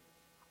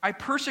 I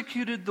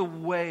persecuted the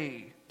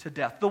way to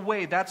death. The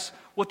way, that's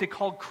what they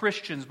called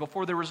Christians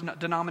before there was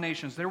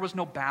denominations. There was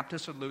no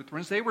Baptists or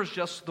Lutherans. They were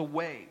just the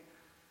way.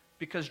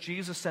 Because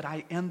Jesus said,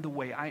 I am the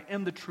way, I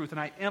am the truth, and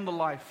I am the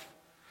life.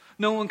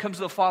 No one comes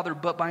to the Father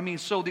but by me.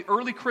 So the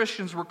early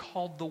Christians were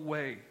called the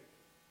way.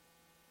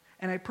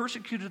 And I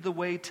persecuted the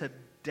way to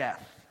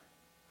death,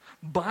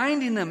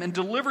 binding them and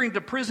delivering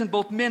to prison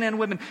both men and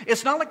women.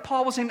 It's not like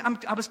Paul was saying,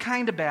 I was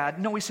kind of bad.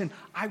 No, he's saying,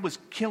 I was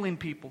killing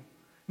people,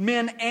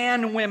 men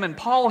and women.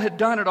 Paul had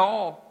done it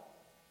all.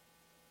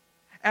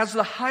 As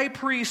the high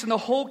priest and the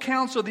whole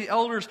council of the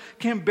elders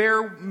can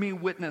bear me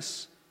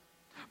witness.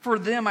 For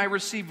them I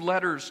received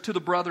letters to the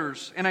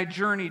brothers, and I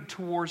journeyed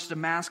towards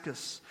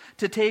Damascus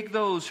to take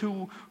those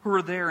who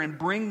were there and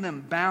bring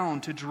them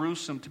bound to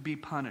Jerusalem to be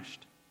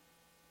punished.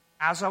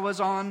 As I was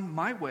on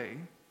my way,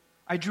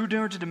 I drew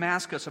near to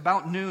Damascus.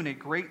 About noon, a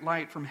great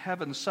light from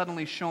heaven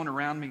suddenly shone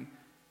around me.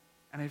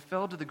 And I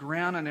fell to the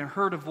ground, and I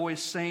heard a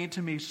voice saying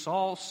to me,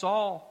 Saul,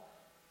 Saul,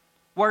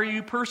 why are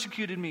you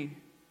persecuting me?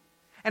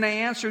 And I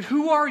answered,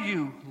 who are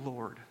you,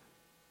 Lord?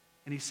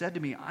 And he said to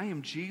me, I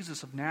am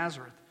Jesus of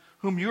Nazareth,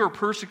 whom you are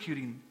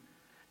persecuting.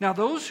 Now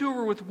those who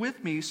were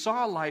with me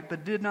saw a light,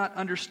 but did not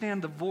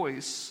understand the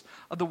voice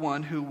of the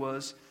one who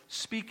was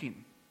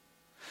speaking.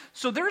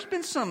 So there's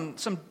been some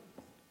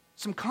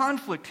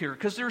conflict here,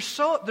 because there's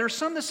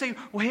some that say,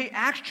 well, hey,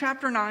 Acts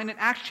chapter 9 and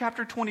Acts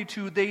chapter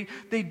 22,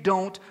 they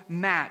don't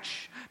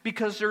match.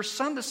 Because there's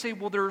some that say,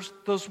 well, there's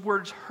those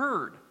words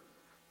heard.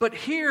 But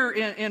here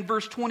in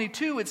verse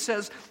 22, it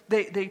says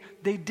they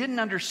didn't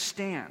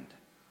understand.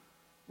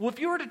 Well, if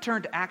you were to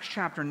turn to Acts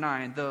chapter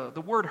 9,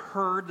 the word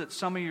heard that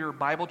some of your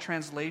Bible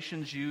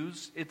translations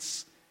use,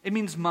 it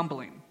means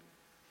mumbling.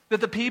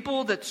 That the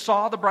people that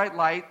saw the bright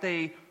light,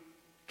 they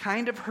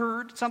kind of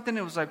heard something.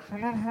 It was like,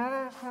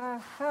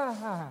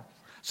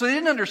 so they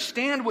didn't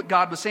understand what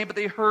God was saying, but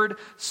they heard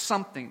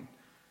something.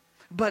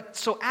 But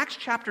so Acts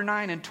chapter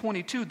 9 and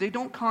 22, they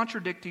don't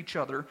contradict each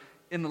other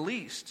in the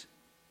least.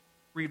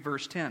 Read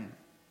verse 10.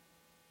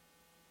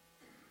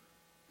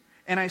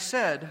 And I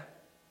said,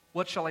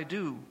 what shall I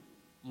do,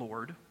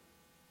 Lord?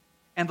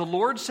 And the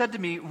Lord said to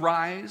me,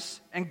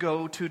 rise and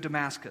go to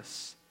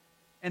Damascus,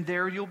 and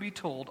there you'll be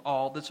told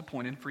all that's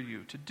appointed for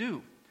you to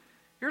do.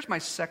 Here's my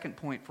second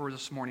point for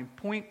this morning.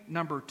 Point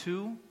number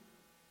 2,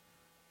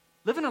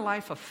 living a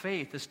life of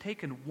faith is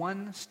taken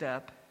one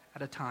step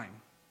at a time.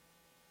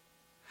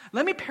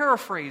 Let me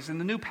paraphrase in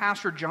the New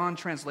Pastor John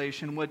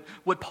translation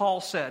what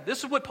Paul said. This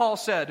is what Paul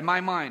said in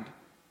my mind.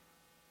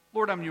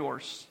 Lord, I'm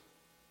yours.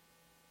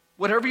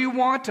 Whatever you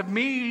want of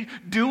me,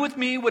 do with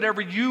me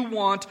whatever you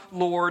want,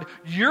 Lord.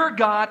 You're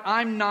God,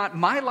 I'm not.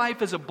 My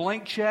life is a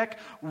blank check.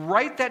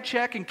 Write that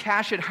check and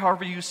cash it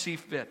however you see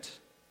fit.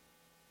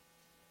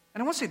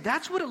 And I want to say,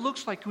 that's what it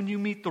looks like when you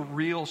meet the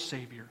real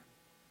Savior.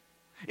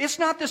 It's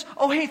not this,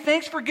 oh, hey,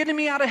 thanks for getting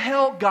me out of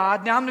hell,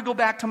 God. Now I'm going to go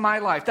back to my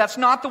life. That's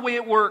not the way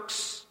it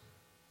works.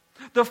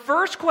 The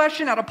first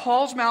question out of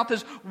Paul's mouth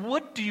is,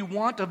 what do you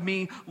want of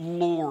me,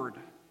 Lord?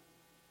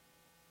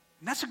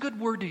 And that's a good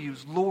word to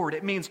use, Lord.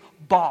 It means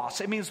boss.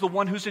 It means the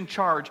one who's in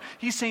charge.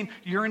 He's saying,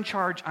 you're in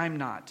charge, I'm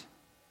not.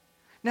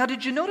 Now,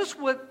 did you notice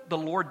what the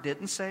Lord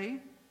didn't say?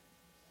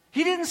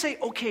 He didn't say,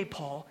 okay,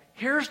 Paul,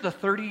 here's the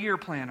 30-year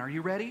plan. Are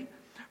you ready?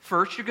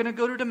 First, you're going to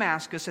go to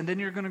Damascus, and then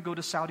you're going to go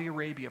to Saudi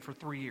Arabia for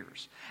 3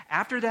 years.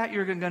 After that,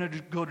 you're going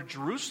to go to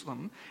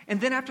Jerusalem, and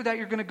then after that,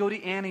 you're going to go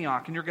to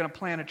Antioch, and you're going to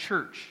plant a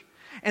church.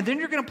 And then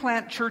you're going to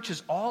plant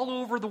churches all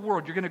over the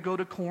world. You're going to go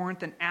to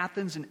Corinth and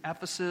Athens and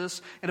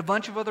Ephesus and a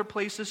bunch of other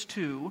places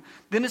too.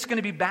 Then it's going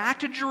to be back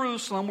to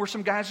Jerusalem where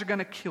some guys are going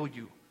to kill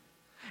you.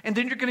 And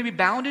then you're going to be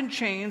bound in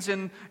chains.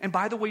 And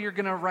by the way, you're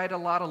going to write a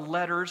lot of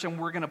letters, and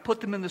we're going to put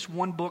them in this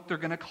one book they're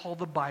going to call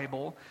the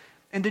Bible.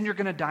 And then you're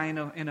going to die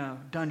in a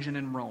dungeon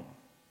in Rome.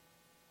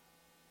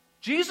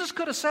 Jesus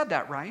could have said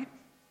that, right?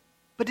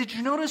 But did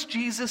you notice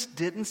Jesus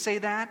didn't say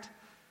that?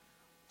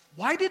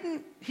 Why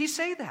didn't he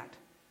say that?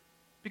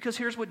 Because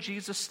here's what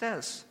Jesus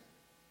says.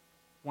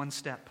 One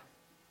step.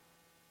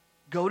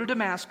 Go to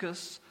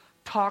Damascus,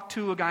 talk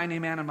to a guy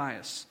named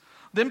Ananias.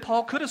 Then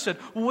Paul could have said,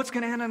 well, what's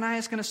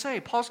Ananias going to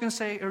say? Paul's going to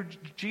say, or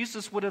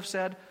Jesus would have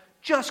said,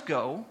 just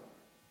go.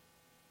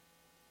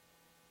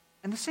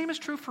 And the same is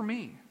true for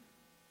me.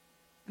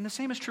 And the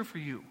same is true for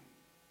you.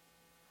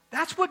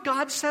 That's what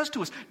God says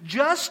to us.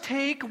 Just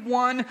take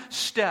one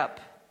step.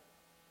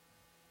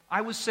 I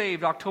was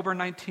saved October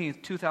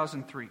 19th,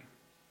 2003.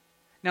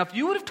 Now, if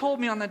you would have told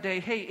me on that day,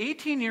 hey,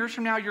 18 years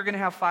from now, you're going to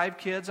have 5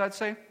 kids, I'd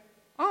say,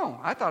 oh,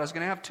 I thought I was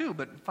going to have 2,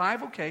 but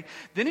 5, okay.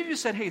 Then if you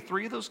said, hey,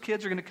 3 of those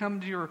kids are going to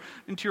come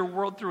into your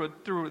world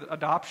through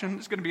adoption,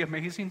 it's going to be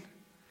amazing.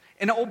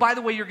 And oh, by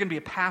the way, you're going to be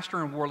a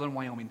pastor in Worland,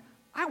 Wyoming.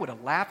 I would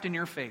have laughed in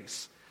your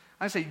face.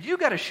 I'd say, you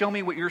got to show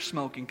me what you're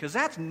smoking, because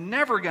that's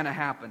never going to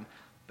happen.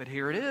 But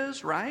here it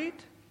is, right?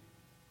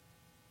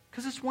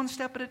 Because it's one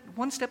step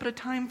at a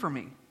time for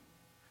me.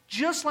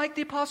 Just like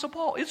the Apostle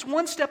Paul. It's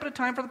one step at a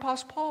time for the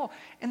Apostle Paul.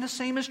 And the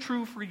same is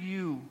true for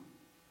you.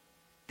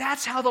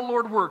 That's how the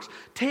Lord works.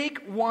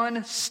 Take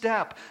one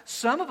step.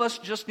 Some of us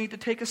just need to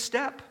take a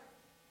step.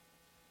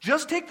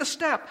 Just take the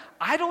step.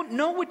 I don't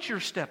know what your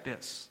step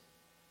is.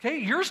 Okay,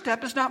 your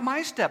step is not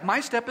my step.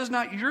 My step is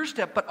not your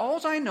step. But all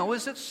I know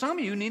is that some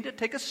of you need to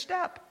take a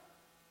step.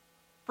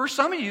 For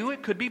some of you,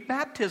 it could be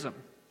baptism.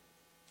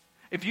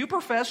 If you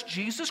profess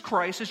Jesus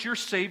Christ as your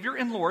Savior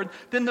and Lord,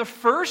 then the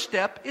first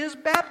step is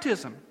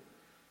baptism.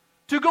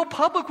 To go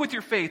public with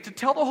your faith, to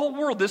tell the whole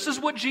world, this is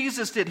what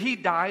Jesus did. He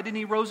died and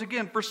He rose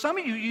again. For some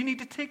of you, you need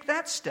to take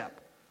that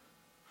step.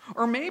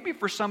 Or maybe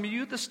for some of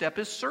you, the step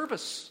is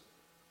service.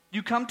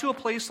 You come to a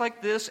place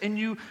like this and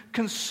you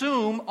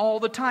consume all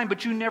the time,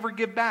 but you never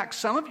give back.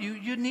 Some of you,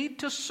 you need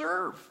to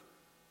serve.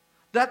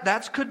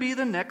 That could be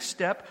the next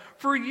step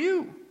for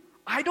you.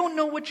 I don't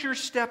know what your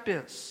step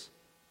is.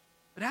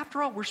 But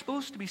after all, we're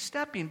supposed to be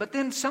stepping. But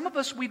then some of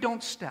us, we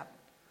don't step.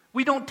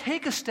 We don't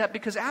take a step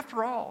because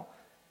after all,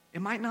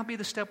 it might not be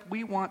the step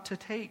we want to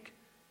take.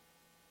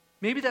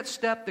 Maybe that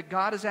step that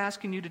God is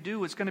asking you to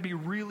do is going to be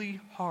really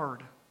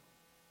hard.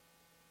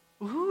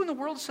 Well, who in the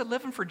world said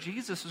living for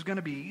Jesus is going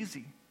to be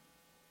easy?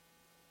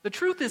 The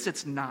truth is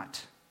it's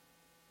not.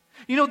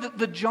 You know,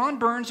 the John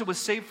Burns that was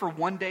saved for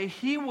one day,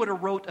 he would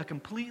have wrote a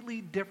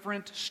completely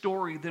different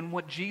story than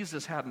what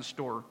Jesus had in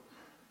store.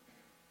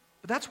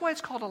 But that's why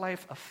it's called a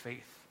life of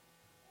faith.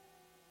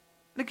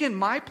 And again,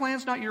 my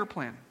plan's not your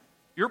plan.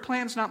 Your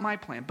plan's not my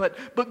plan.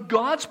 But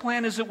God's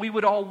plan is that we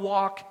would all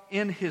walk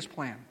in His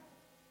plan.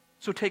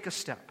 So take a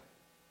step.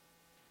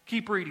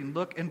 Keep reading.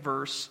 Look in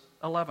verse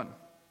 11.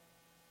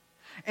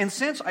 And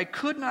since I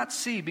could not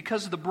see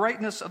because of the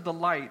brightness of the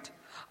light,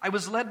 I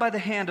was led by the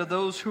hand of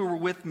those who were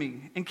with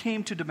me and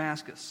came to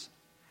Damascus.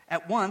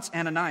 At once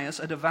Ananias,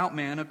 a devout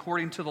man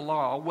according to the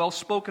law, well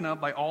spoken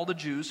of by all the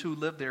Jews who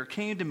lived there,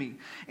 came to me,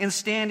 and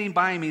standing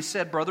by me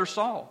said, Brother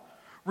Saul,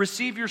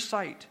 receive your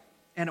sight.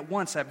 And at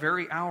once, that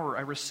very hour,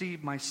 I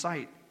received my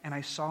sight, and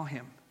I saw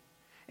him.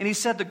 And he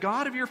said, The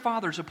God of your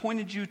fathers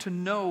appointed you to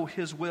know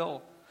His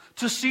will,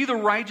 to see the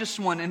righteous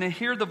one, and to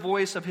hear the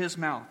voice of His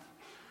mouth.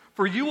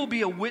 For you will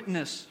be a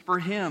witness for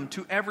Him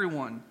to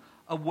everyone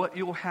of what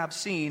you will have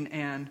seen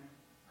and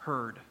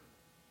heard.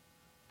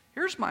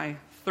 Here's my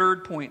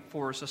third point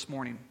for us this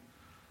morning.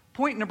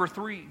 Point number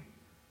 3.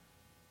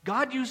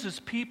 God uses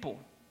people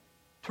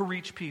to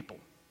reach people.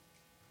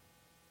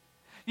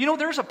 You know,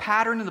 there's a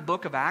pattern in the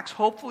book of Acts.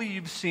 Hopefully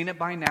you've seen it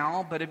by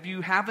now, but if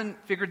you haven't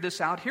figured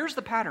this out, here's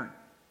the pattern.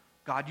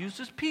 God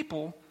uses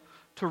people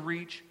to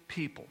reach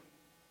people.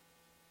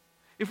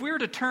 If we were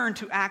to turn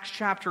to Acts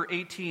chapter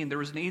 18, there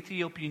was an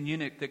Ethiopian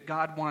eunuch that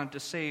God wanted to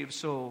save,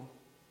 so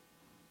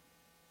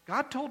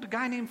God told a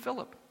guy named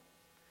Philip,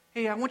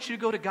 hey, I want you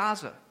to go to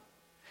Gaza.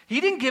 He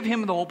didn't give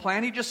him the whole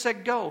plan. He just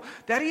said, go.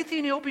 That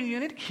Ethiopian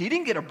eunuch, he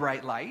didn't get a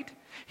bright light.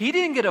 He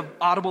didn't get an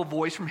audible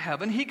voice from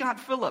heaven. He got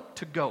Philip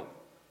to go.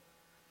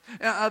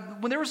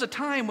 When there was a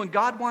time when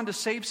God wanted to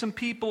save some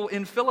people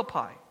in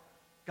Philippi,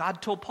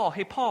 God told Paul,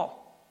 hey, Paul,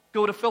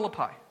 go to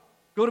Philippi.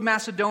 Go to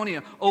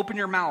Macedonia. Open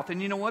your mouth.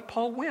 And you know what?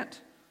 Paul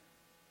went.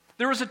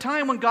 There was a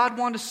time when God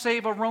wanted to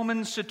save a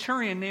Roman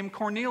centurion named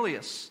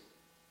Cornelius.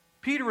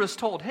 Peter was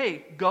told,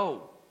 hey,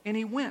 go. And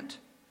he went.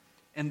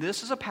 And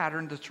this is a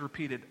pattern that's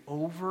repeated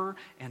over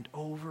and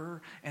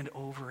over and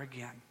over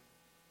again.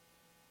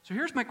 So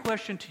here's my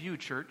question to you,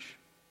 church.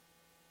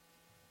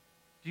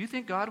 Do you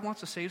think God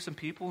wants to save some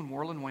people in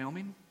Moreland,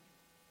 Wyoming?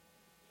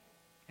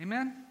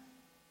 Amen?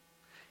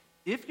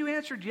 If you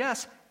answered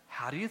yes,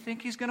 how do you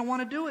think He's going to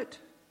want to do it?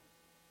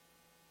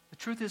 The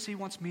truth is, He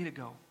wants me to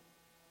go.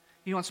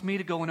 He wants me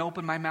to go and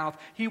open my mouth.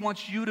 He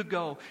wants you to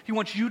go. He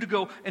wants you to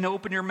go and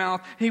open your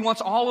mouth. He wants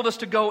all of us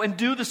to go and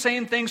do the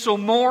same thing so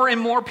more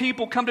and more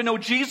people come to know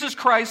Jesus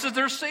Christ as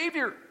their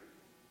Savior.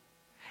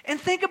 And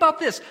think about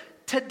this.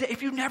 Today,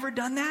 if you've never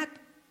done that,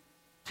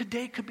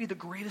 today could be the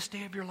greatest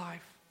day of your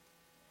life.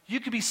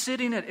 You could be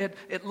sitting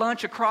at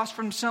lunch across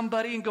from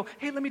somebody and go,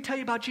 hey, let me tell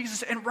you about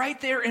Jesus. And right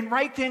there and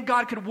right then,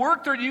 God could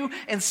work through you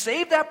and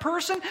save that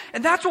person.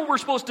 And that's what we're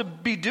supposed to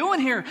be doing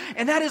here.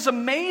 And that is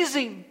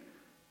amazing.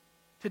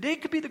 Today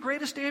could be the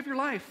greatest day of your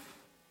life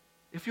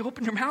if you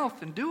open your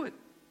mouth and do it.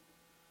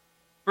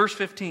 Verse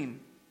 15.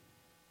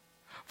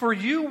 For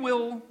you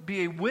will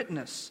be a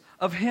witness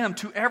of Him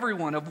to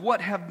everyone of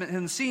what have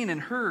been seen and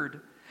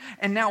heard.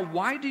 And now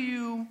why do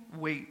you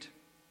wait?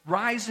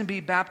 Rise and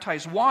be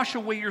baptized. Wash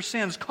away your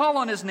sins. Call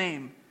on His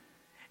name.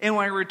 And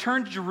when I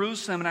returned to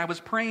Jerusalem and I was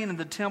praying in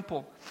the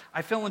temple,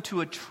 I fell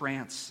into a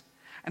trance.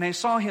 And I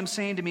saw Him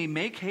saying to me,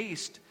 make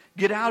haste.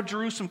 Get out of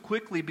Jerusalem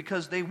quickly,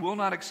 because they will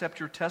not accept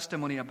your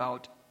testimony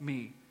about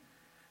me.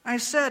 I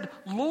said,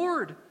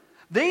 Lord,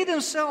 they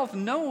themselves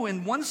know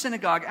in one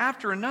synagogue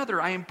after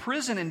another I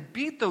imprison and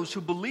beat those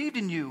who believed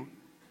in you.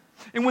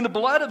 And when the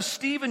blood of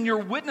Stephen, your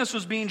witness,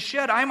 was being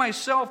shed, I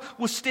myself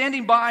was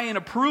standing by and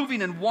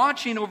approving and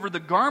watching over the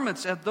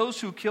garments of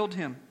those who killed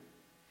him.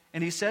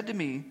 And he said to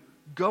me,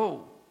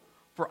 go,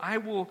 for I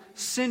will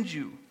send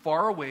you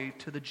far away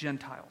to the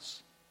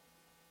Gentiles.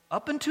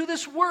 Up unto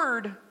this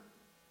word,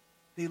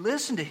 they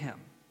listened to him.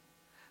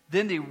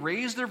 Then they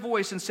raised their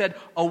voice and said,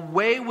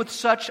 away with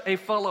such a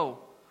fellow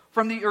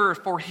from the earth,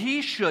 for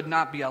he should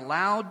not be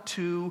allowed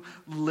to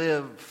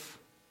live.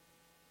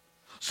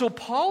 So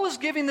Paul is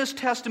giving this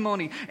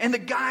testimony, and the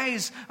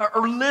guys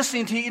are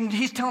listening to him, and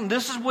he's telling them,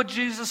 this is what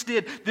Jesus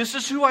did, this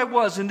is who I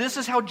was, and this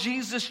is how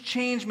Jesus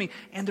changed me.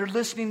 And they're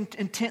listening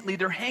intently.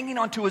 They're hanging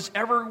on to his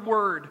every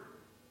word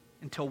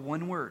until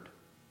one word.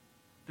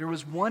 There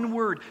was one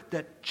word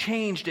that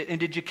changed it. And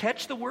did you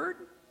catch the word?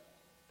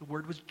 The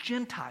word was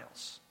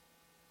Gentiles.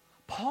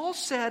 Paul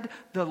said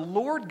the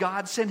Lord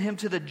God sent him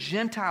to the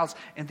Gentiles,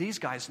 and these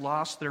guys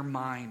lost their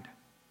mind.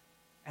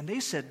 And they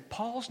said,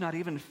 Paul's not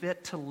even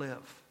fit to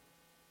live.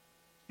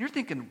 You're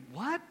thinking,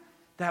 what?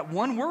 That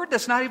one word?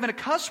 That's not even a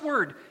cuss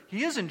word.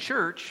 He is in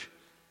church.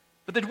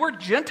 But the word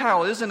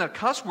Gentile isn't a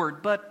cuss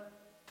word, but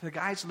to the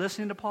guys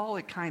listening to Paul,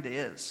 it kind of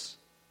is.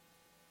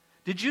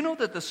 Did you know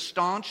that the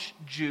staunch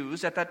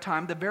Jews at that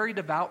time, the very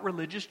devout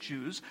religious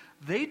Jews,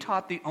 they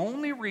taught the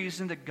only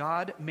reason that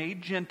God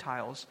made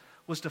Gentiles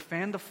was to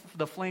fan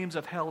the flames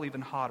of hell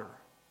even hotter?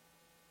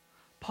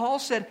 Paul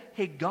said,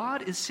 hey,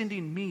 God is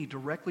sending me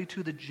directly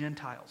to the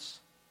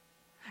Gentiles.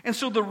 And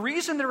so the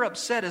reason they're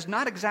upset is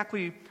not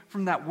exactly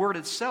from that word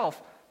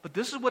itself, but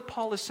this is what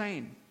Paul is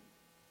saying.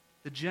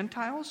 The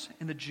Gentiles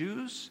and the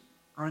Jews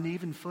are on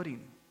even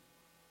footing,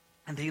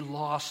 and they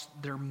lost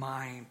their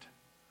mind.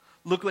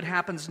 Look what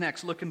happens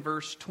next. Look in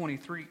verse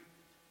 23.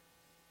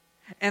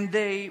 And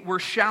they were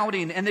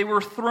shouting, and they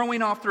were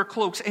throwing off their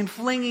cloaks and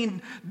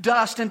flinging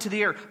dust into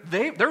the air.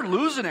 They're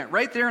losing it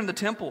right there in the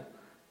temple.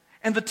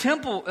 And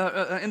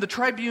the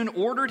tribune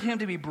ordered him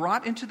to be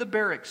brought into the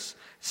barracks,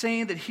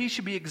 saying that he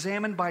should be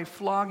examined by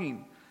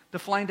flogging to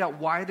find out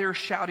why they're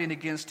shouting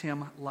against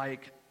him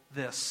like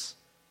this.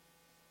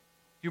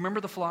 You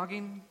remember the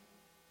flogging?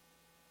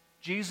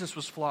 Jesus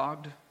was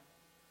flogged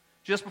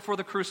just before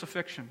the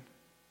crucifixion.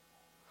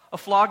 A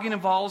flogging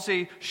involves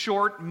a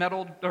short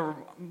metal or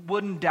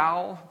wooden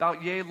dowel,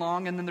 about yay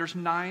long, and then there's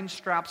 9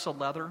 straps of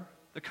leather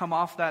that come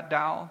off that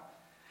dowel.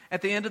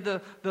 At the end of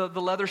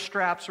the leather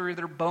straps are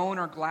either bone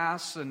or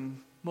glass,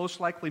 and most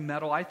likely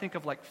metal. I think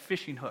of like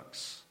fishing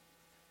hooks.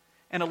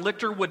 And a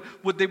lictor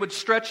would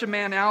stretch a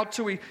man out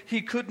till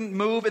he couldn't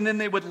move, and then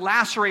they would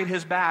lacerate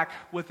his back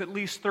with at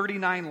least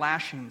 39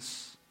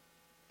 lashings.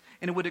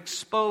 And it would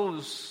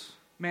expose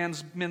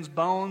men's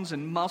bones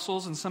and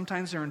muscles and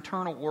sometimes their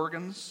internal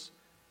organs.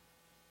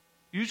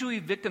 Usually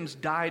victims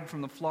died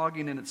from the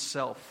flogging in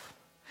itself.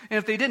 And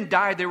if they didn't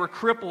die, they were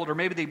crippled or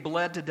maybe they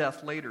bled to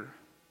death later.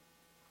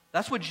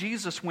 That's what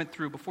Jesus went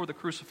through before the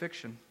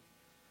crucifixion.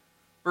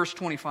 Verse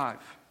 25.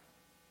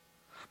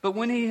 But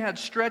when he had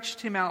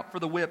stretched him out for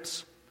the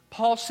whips,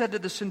 Paul said to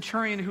the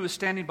centurion who was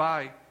standing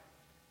by,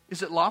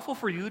 "Is it lawful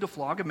for you to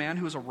flog a man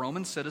who is a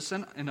Roman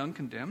citizen and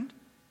uncondemned?"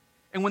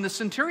 And when the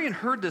centurion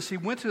heard this, he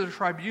went to the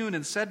tribune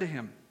and said to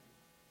him,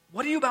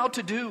 "What are you about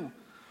to do?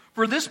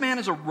 For this man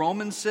is a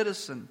Roman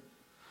citizen."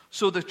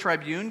 So the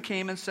tribune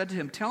came and said to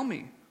him, "Tell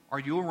me, are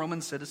you a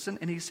Roman citizen?"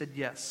 And he said,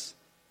 "Yes."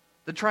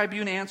 The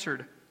tribune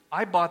answered,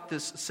 "I bought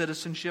this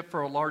citizenship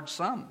for a large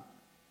sum."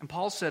 And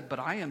Paul said, "But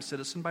I am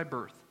citizen by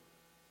birth."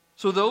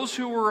 So those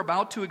who were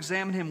about to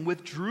examine him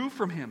withdrew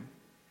from him.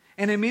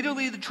 And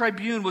immediately the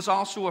tribune was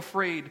also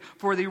afraid,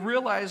 for they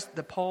realized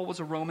that Paul was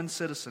a Roman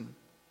citizen,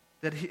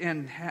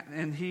 and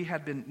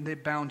they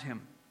bound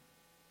him.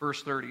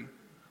 Verse 30.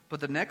 But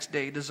the next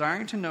day,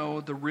 desiring to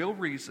know the real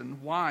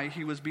reason why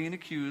he was being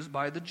accused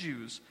by the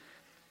Jews,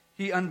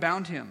 he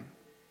unbound him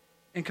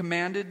and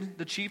commanded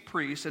the chief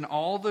priests and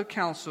all the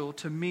council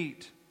to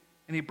meet.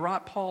 And he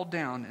brought Paul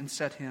down and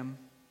set him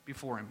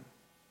before him.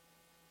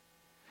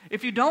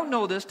 If you don't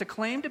know this, to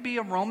claim to be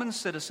a Roman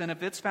citizen,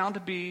 if it's found to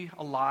be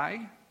a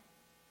lie,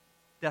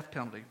 death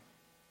penalty.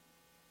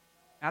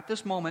 At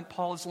this moment,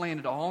 Paul has laying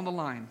it all on the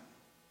line.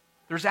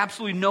 There's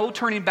absolutely no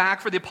turning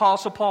back for the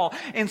Apostle Paul.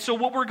 And so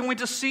what we're going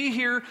to see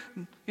here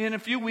in a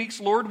few weeks,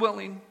 Lord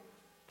willing,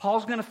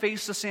 Paul's going to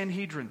face the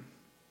Sanhedrin.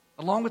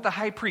 Along with the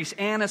high priest,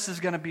 Annas is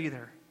going to be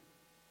there.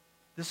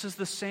 This is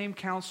the same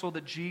council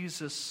that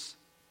Jesus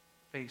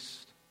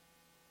faced.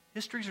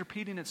 History's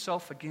repeating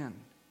itself again.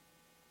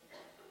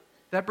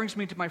 That brings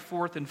me to my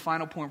fourth and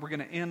final point. We're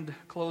going to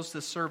close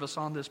this service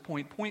on this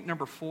point. Point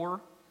number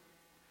 4.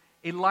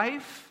 A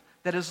life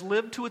that is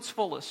lived to its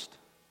fullest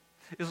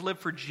is lived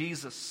for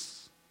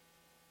Jesus.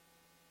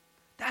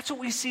 That's what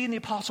we see in the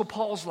Apostle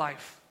Paul's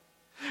life.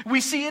 We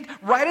see it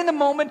right in the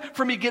moment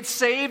from he gets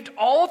saved,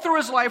 all through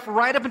his life,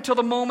 right up until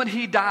the moment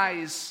he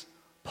dies.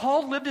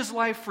 Paul lived his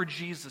life for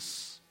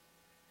Jesus.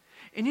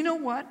 And you know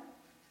what?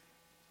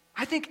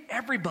 I think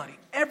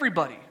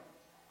everybody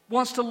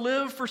wants to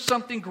live for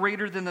something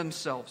greater than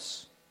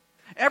themselves.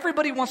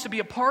 Everybody wants to be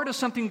a part of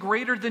something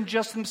greater than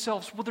just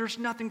themselves. Well, there's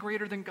nothing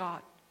greater than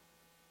God.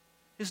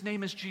 His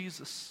name is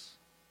Jesus.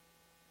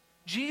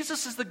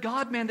 Jesus is the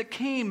God-man that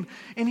came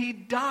and he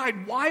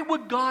died. Why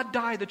would God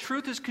die? The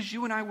truth is because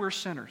you and I were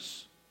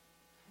sinners.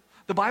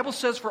 The Bible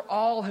says for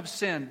all have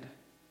sinned.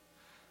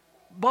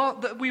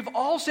 But we've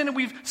all sinned and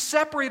we've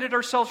separated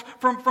ourselves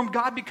from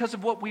God because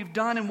of what we've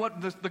done and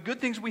what the good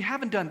things we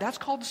haven't done. That's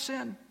called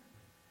sin.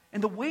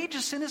 And the wage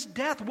of sin is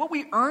death. What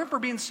we earn for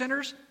being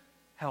sinners,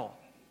 hell.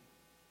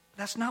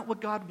 That's not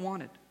what God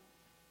wanted.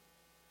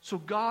 So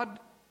God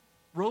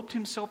robed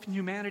himself in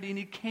humanity and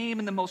he came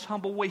in the most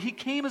humble way. He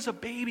came as a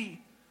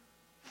baby,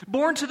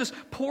 born to this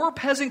poor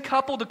peasant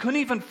couple that couldn't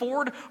even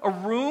afford a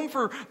room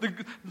for the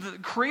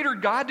Creator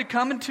God to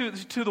come into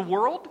the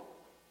world.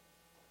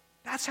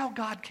 That's how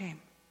God came.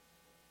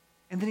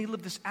 And then he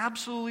lived this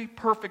absolutely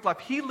perfect life.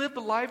 He lived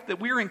the life that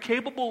we are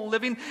incapable of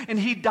living, and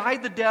he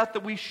died the death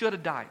that we should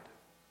have died.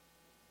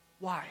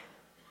 Why?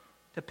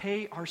 To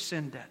pay our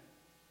sin debt.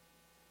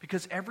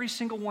 Because every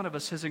single one of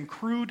us has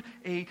accrued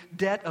a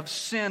debt of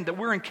sin that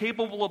we're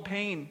incapable of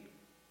paying.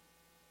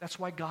 That's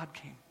why God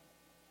came.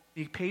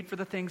 He paid for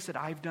the things that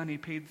I've done. He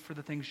paid for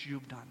the things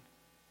you've done.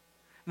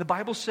 And the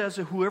Bible says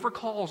that whoever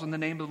calls on the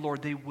name of the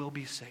Lord, they will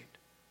be saved.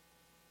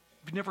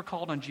 If you've never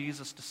called on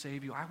Jesus to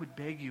save you, I would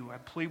beg you, I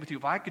plead with you.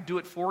 If I could do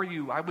it for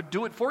you, I would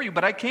do it for you,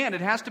 but I can't.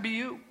 It has to be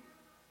you.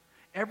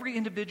 Every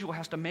individual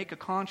has to make a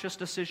conscious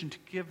decision to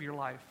give your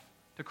life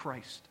to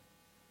Christ.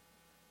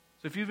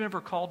 So if you've never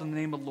called in the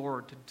name of the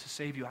Lord to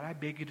save you, I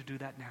beg you to do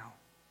that now.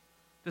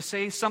 To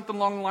say something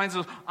along the lines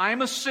of,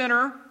 I'm a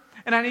sinner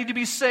and I need to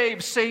be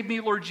saved. Save me,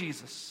 Lord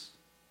Jesus.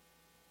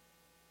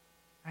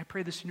 I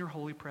pray this in your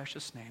holy,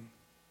 precious name.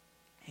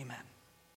 Amen.